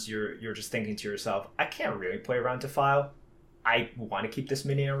times you're just thinking to yourself, I can't really play around Defile. I want to keep this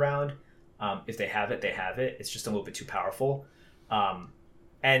minion around. If they have it, they have it. It's just a little bit too powerful.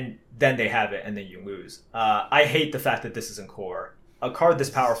 And then they have it, and then you lose. I hate the fact that this is in core. A card this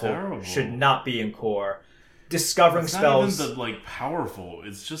powerful should not be in core. Discovering spells. Not even the like powerful.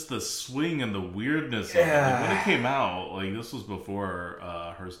 It's just the swing and the weirdness of it. Like, when it came out, like this was before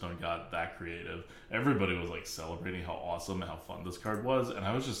Hearthstone got that creative. Everybody was like celebrating how awesome and how fun this card was, and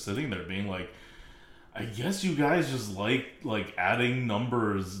I was just sitting there being like, I guess you guys just like adding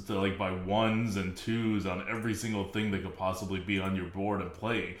numbers to like by 1s and 2s on every single thing that could possibly be on your board and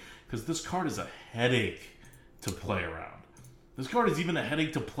playing, because this card is a headache to play around. This card is even a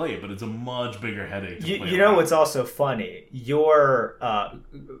headache to play, but it's a much bigger headache to play. You know what's also funny? Your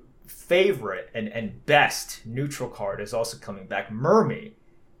favorite and best neutral card is also coming back, Mermy.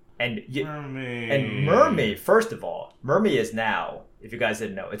 And Mermy, first of all, Mermy is now, if you guys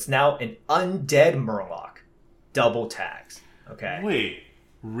didn't know, it's now an undead Murloc. Double tags. Okay. Wait,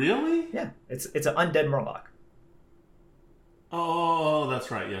 really? Yeah, it's an undead Murloc. Oh, that's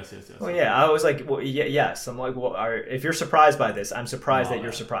right. Yes. Well, yeah, I was like, well, yes. I'm like, well, if you're surprised by this, I'm surprised that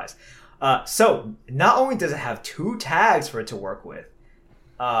you're surprised. So, not only does it have 2 tags for it to work with,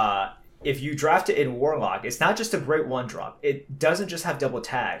 if you draft it in Warlock, it's not just a great 1-drop. It doesn't just have double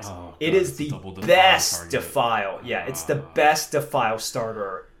tags. It is the best Defile. Yeah, it's the best Defile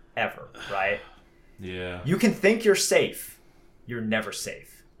starter ever, right? Yeah. You can think you're safe. You're never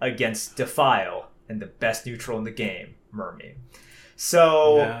safe against Defile and the best neutral in the game, Mermy.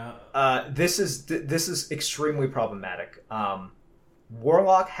 So this is extremely problematic.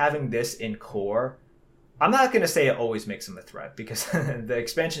 Warlock having this in core, I'm not going to say it always makes him a threat, because the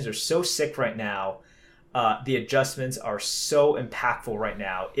expansions are so sick right now. The adjustments are so impactful right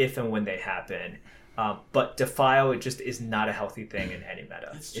now, if and when they happen. But Defile, it just is not a healthy thing in any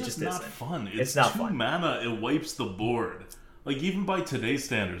meta. It's just not fun. It's not 2 fun. mana, it wipes the board. Like, even by today's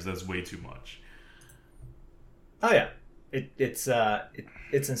standards, that's way too much. Oh yeah, it's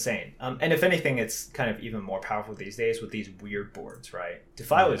insane. And if anything, it's kind of even more powerful these days with these weird boards, right?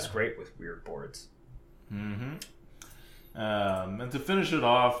 Defile is great with weird boards. Mm-hmm. And to finish it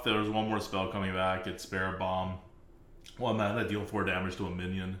off, there's one more spell coming back. It's Spirit Bomb. 1 mana, deal 4 damage to a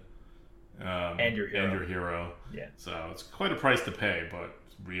minion. And your hero. Yeah. So it's quite a price to pay, but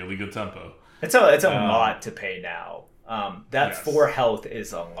it's really good tempo. It's a lot to pay now. That 4 health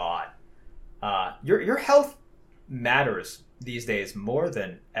is a lot. Your health matters these days more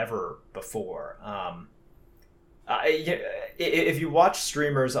than ever before. If you watch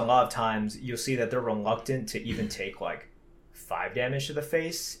streamers, a lot of times you'll see that they're reluctant to even take like 5 damage to the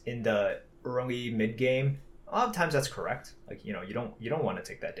face in the early mid game. A lot of times that's correct. Like, you don't want to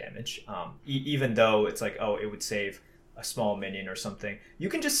take that damage, even though it's like, oh, it would save a small minion or something. You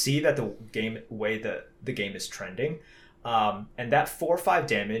can just see that the game is trending, and that 4 or 5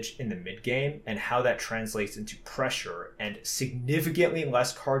 damage in the mid game and how that translates into pressure and significantly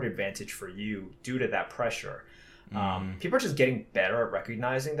less card advantage for you due to that pressure. People are just getting better at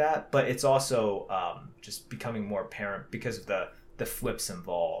recognizing that, but it's also just becoming more apparent because of the flips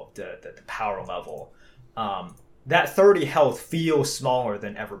involved, the power level. That 30 health feels smaller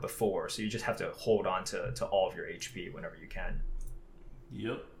than ever before, so you just have to hold on to all of your HP whenever you can.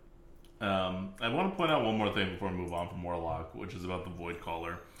 Yep. I want to point out one more thing before we move on from Warlock, which is about the Void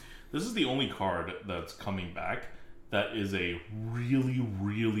Caller. This is the only card that's coming back that is a really,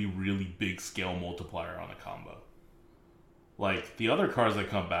 really, really big scale multiplier on a combo. Like, the other cards that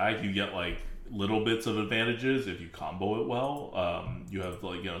come back, you get, like, little bits of advantages if you combo it well. You have,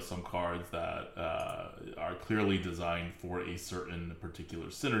 like, some cards that are clearly designed for a certain particular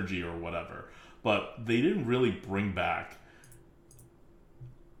synergy or whatever. But they didn't really bring back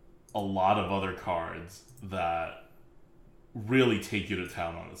a lot of other cards that really take you to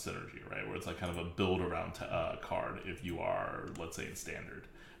town on the synergy, right? Where it's, like, kind of a build-around card if you are, let's say, in Standard.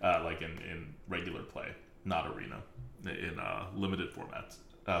 Like, in regular play, not Arena. In limited formats.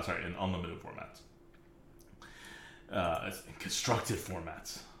 In unlimited formats. In constructed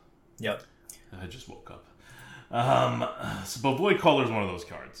formats. Yep. I just woke up. But Void Caller is one of those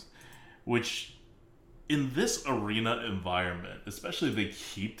cards, which in this arena environment, especially if they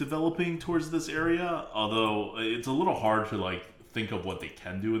keep developing towards this area, although it's a little hard to like think of what they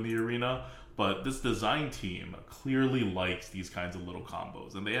can do in the arena, but this design team clearly likes these kinds of little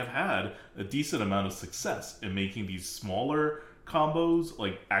combos, and they have had a decent amount of success in making these smaller combos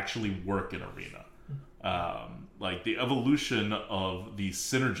like actually work in arena. Like the evolution of these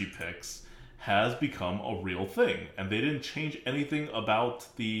synergy picks has become a real thing, and they didn't change anything about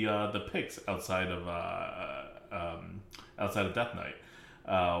the picks outside of Death Knight.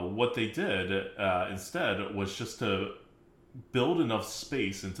 What they did instead was just to build enough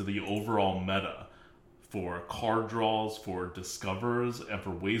space into the overall meta for card draws, for discovers, and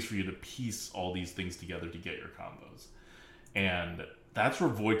for ways for you to piece all these things together to get your combos. And that's where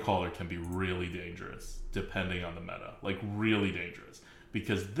Void Caller can be really dangerous, depending on the meta. Like, really dangerous.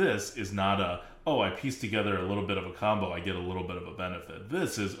 Because this is not I piece together a little bit of a combo, I get a little bit of a benefit.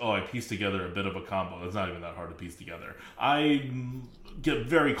 This is, I piece together a bit of a combo. It's not even that hard to piece together. I get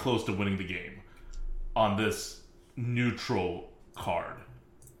very close to winning the game on this neutral card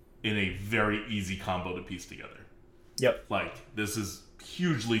in a very easy combo to piece together. Yep. Like, this is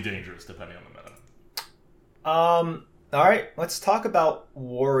hugely dangerous depending on the meta. All right, let's talk about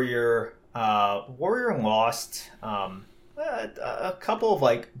Warrior. Warrior lost a couple of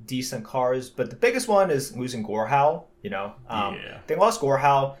like decent cards, but the biggest one is losing Gorehowl. They lost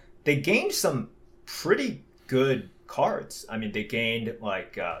Gorehowl. They gained some pretty good cards. I mean, they gained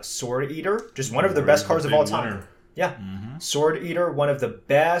like Sword Eater, just one of the best cards of all time. Winner. Yeah, Sword Eater, one of the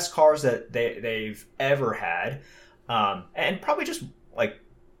best cards that they've ever had, and probably just like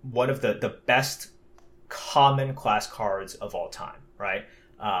one of the best common class cards of all time, right?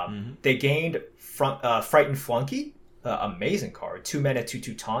 They gained Frightened Flunky, amazing card, 2 mana,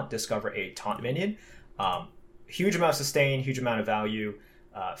 2/2 taunt, discover a taunt minion, huge amount of sustain, huge amount of value,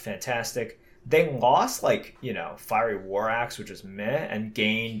 fantastic. They lost Fiery War Axe, which is meh, and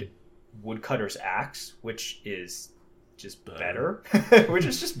gained Woodcutter's Axe, which is just better. Which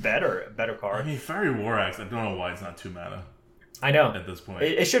is just better, a better card. I mean, Fiery War Axe, I don't know why it's not 2 mana. I know. At this point.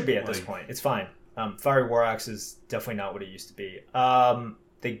 It should be at this point. It's fine. Fiery War Axe is definitely not what it used to be.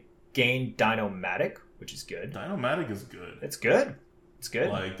 They gained Dino-Matic, which is good. Dino-Matic is good. It's good. It's good.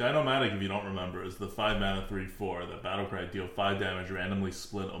 Like, Dino-Matic, if you don't remember, is the 5 mana 3/4 that Battlecry deal 5 damage randomly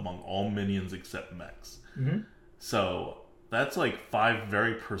split among all minions except mechs. So that's like 5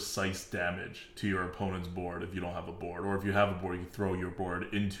 very precise damage to your opponent's board if you don't have a board. Or if you have a board, you can throw your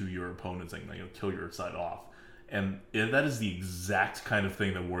board into your opponent's and kill your side off. And that is the exact kind of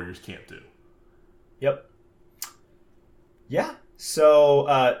thing that Warriors can't do. Yep. Yeah.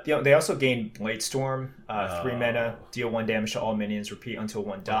 So they also gained Blade Storm, 3 mana, deal 1 damage to all minions, repeat until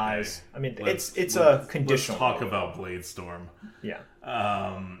one dies. Okay. I mean, it's a conditional. Let's talk about Blade Storm. Yeah.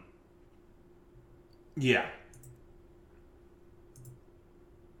 Yeah.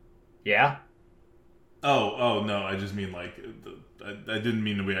 Yeah. Oh no! I just mean I didn't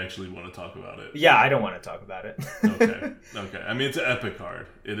mean that we actually want to talk about it. Yeah, I don't want to talk about it. Okay. I mean, it's an epic card.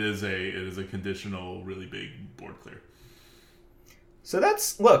 It is a conditional, really big board clear. So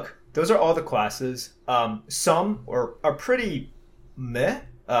those are all the classes. Some are pretty meh.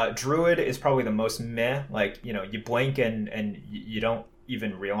 Druid is probably the most meh. Like, you blink and you don't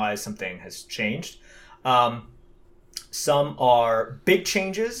even realize something has changed. Some are big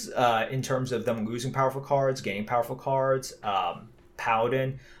changes in terms of them losing powerful cards, gaining powerful cards.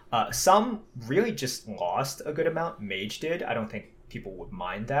 Paladin. Some really just lost a good amount. Mage did. I don't think people would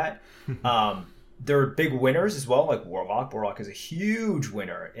mind that. There are big winners as well, like Warlock. Warlock is a huge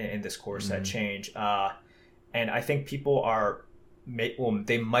winner in this core set change. And I think people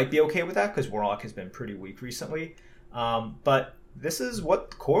they might be okay with that because Warlock has been pretty weak recently. But this is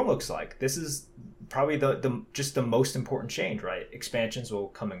what the core looks like. This is probably the most important change, right? Expansions will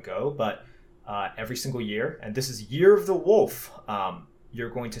come and go, but every single year, and this is Year of the Wolf, you're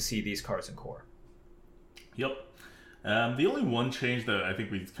going to see these cards in core. Yep. The only one change that I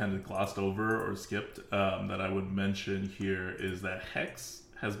think we kind of glossed over or skipped that I would mention here is that Hex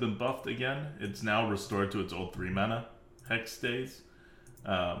has been buffed again. It's now restored to its old 3 mana Hex days,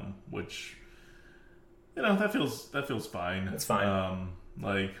 which that feels fine. That's fine.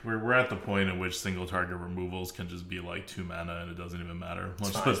 Like we're at the point in which single target removals can just be like 2 mana and it doesn't even matter,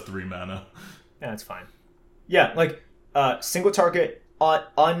 much less 3 mana. Yeah, that's fine. Yeah, like single target.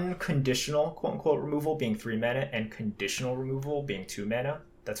 Unconditional quote unquote removal being 3 mana and conditional removal being 2 mana.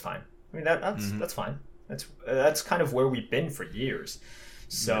 That's fine. I mean that's fine. That's kind of where we've been for years.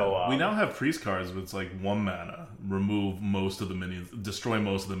 So we now have priest cards with like 1 mana, remove most of the minions, destroy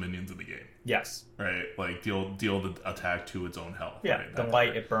most of the minions of the game. Yes. Right, like deal the attack to its own health. Yeah, right? the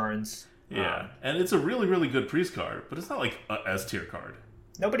light it burns. Yeah, and it's a really really good priest card, but it's not like a S tier card.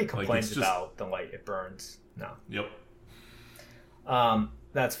 Nobody complains about the light it burns. No. Yep.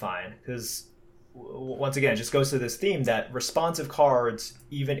 That's fine, because once again, it just goes to this theme that responsive cards,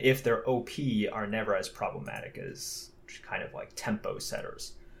 even if they're OP, are never as problematic as kind of like tempo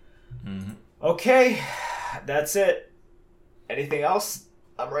setters. Mm-hmm. Okay, that's it. Anything else?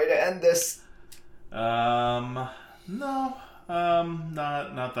 I'm ready to end this. No, not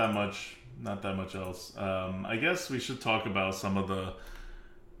that much. Not that much else. I guess we should talk about some of the.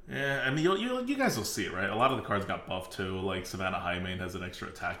 Yeah, I mean, you guys will see it, right? A lot of the cards got buffed too. Like Savannah Highmane has an extra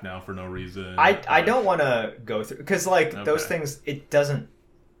attack now for no reason. I don't want to go through because those things, it doesn't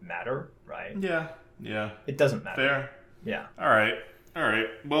matter, right? Yeah. It doesn't matter. Fair. Yeah. All right.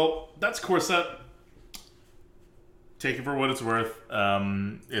 Well, that's core set. Take it for what it's worth.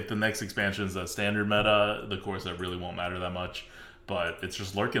 If the next expansion is a standard meta, the core set really won't matter that much. But it's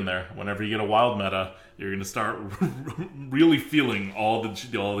just lurking there. Whenever you get a wild meta, you're going to start really feeling all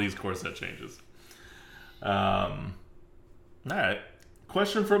these core set changes. All right.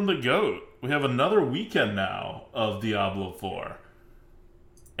 Question from the GOAT. We have another weekend now of Diablo 4.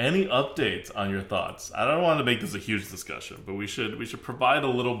 Any updates on your thoughts? I don't want to make this a huge discussion, but we should provide a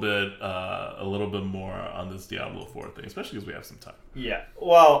little bit more on this Diablo 4 thing, especially because we have some time. Yeah.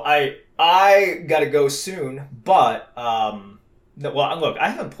 Well, I got to go soon, but well, look, I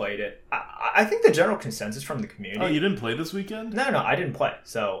haven't played it. I think the general consensus from the community... Oh, you didn't play this weekend? No, I didn't play.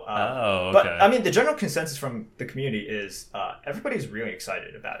 So, okay. But, I mean, the general consensus from the community is everybody's really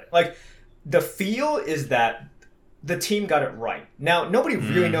excited about it. Like, the feel is that the team got it right. Now, nobody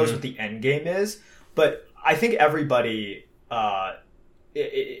really knows what the end game is, but I think everybody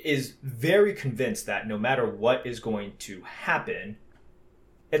is very convinced that no matter what is going to happen,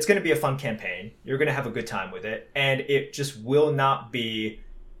 it's going to be a fun campaign. You're going to have a good time with it, and it just will not be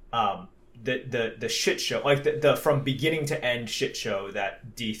the shit show, like the from beginning to end shit show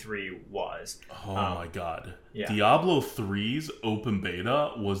that D3 was. Oh my god. Yeah. Diablo 3's open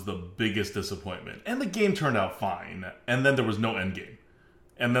beta was the biggest disappointment. And the game turned out fine. And then there was no end game.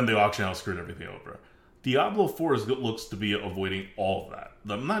 And then the auction house screwed everything over. Diablo 4 looks to be avoiding all of that.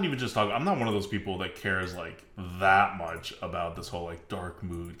 I'm not even just talking... I'm not one of those people that cares, like, that much about this whole, like, dark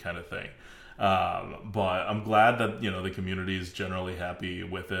mood kind of thing. But I'm glad that, the community is generally happy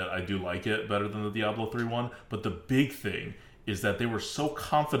with it. I do like it better than the Diablo 3 one. But the big thing is that they were so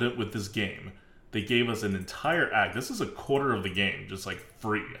confident with this game. They gave us an entire act. This is a quarter of the game, just, like,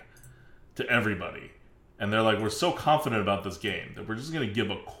 free to everybody. And they're like, we're so confident about this game that we're just going to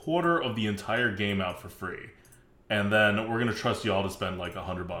give a quarter of the entire game out for free. And then we're going to trust you all to spend like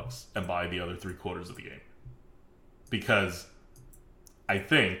 $100 and buy the other 3/4 of the game. Because I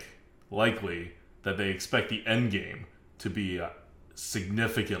think, likely, that they expect the end game to be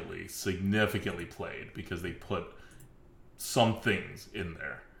significantly played. Because they put some things in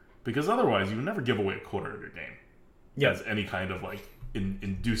there. Because otherwise, you would never give away a quarter of your game. as any kind of like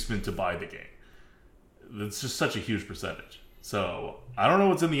inducement to buy the game. It's just such a huge percentage. So I don't know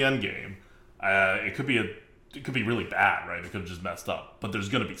what's in the end game. It could be really bad, right? It could have just messed up. But there's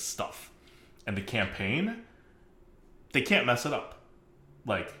going to be stuff. And the campaign, they can't mess it up.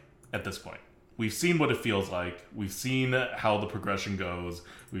 Like, at this point. We've seen what it feels like. We've seen how the progression goes.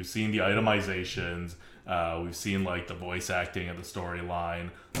 We've seen the itemizations. We've seen, like, the voice acting and the storyline.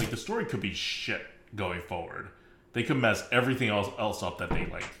 Like, the story could be shit going forward. They could mess everything else up that they,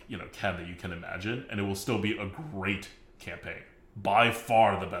 like, you know, that you can imagine. And it will still be a great campaign. By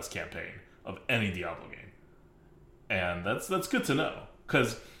far the best campaign of any Diablo game. And that's good to know.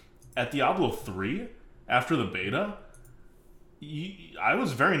 Because at Diablo 3, after the beta, I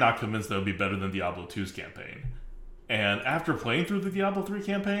was very not convinced that it would be better than Diablo 2's campaign. And after playing through the Diablo 3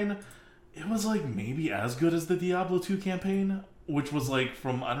 campaign, it was like maybe as good as the Diablo 2 campaign, which was like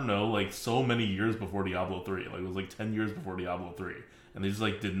from, I don't know, like so many years before Diablo 3. Like it was like 10 years before Diablo 3. And they just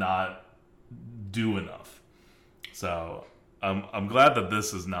like did not do enough. So I'm glad that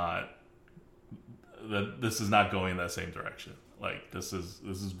this is not going in that same direction. Like this is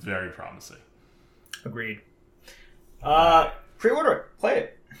very promising. Agreed. Pre-order it. Play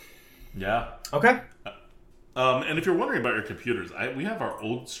it. Yeah. Okay. And if you're wondering about your computers, we have our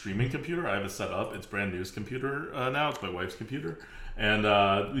old streaming computer. I have it set up. It's brand new's computer now. It's my wife's computer. And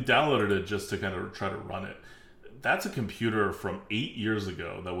we downloaded it just to kind of try to run it. That's a computer from 8 years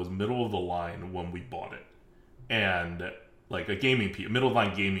ago that was middle of the line when we bought it. And like a middle of the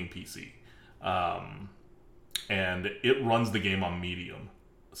line gaming PC. And it runs the game on medium.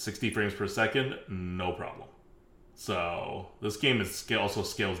 60 frames per second, no problem. So this game also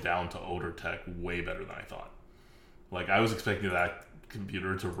scales down to older tech way better than I thought. Like I was expecting that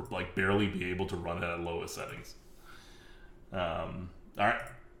computer to like barely be able to run it at lowest settings. All right,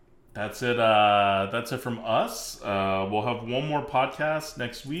 that's it. That's it from us. We'll have one more podcast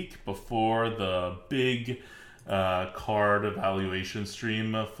next week before the big card evaluation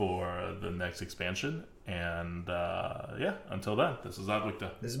stream for the next expansion. And yeah, until then, this is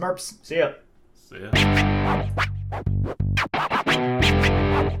ADWCTA. This is Merps. See ya. See ya.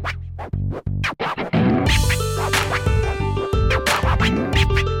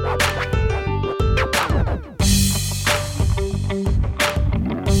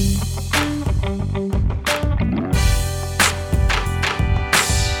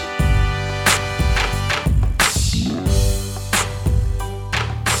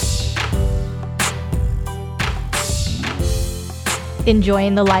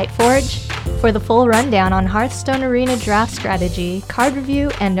 Enjoying the Lightforge? For the full rundown on Hearthstone Arena draft strategy, card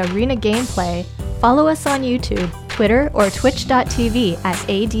review, and arena gameplay, follow us on YouTube, Twitter, or twitch.tv at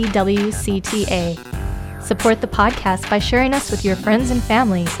ADWCTA. Support the podcast by sharing us with your friends and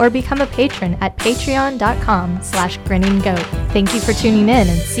family, or become a patron at patreon.com/grinninggoat. Thank you for tuning in,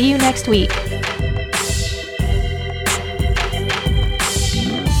 and see you next week.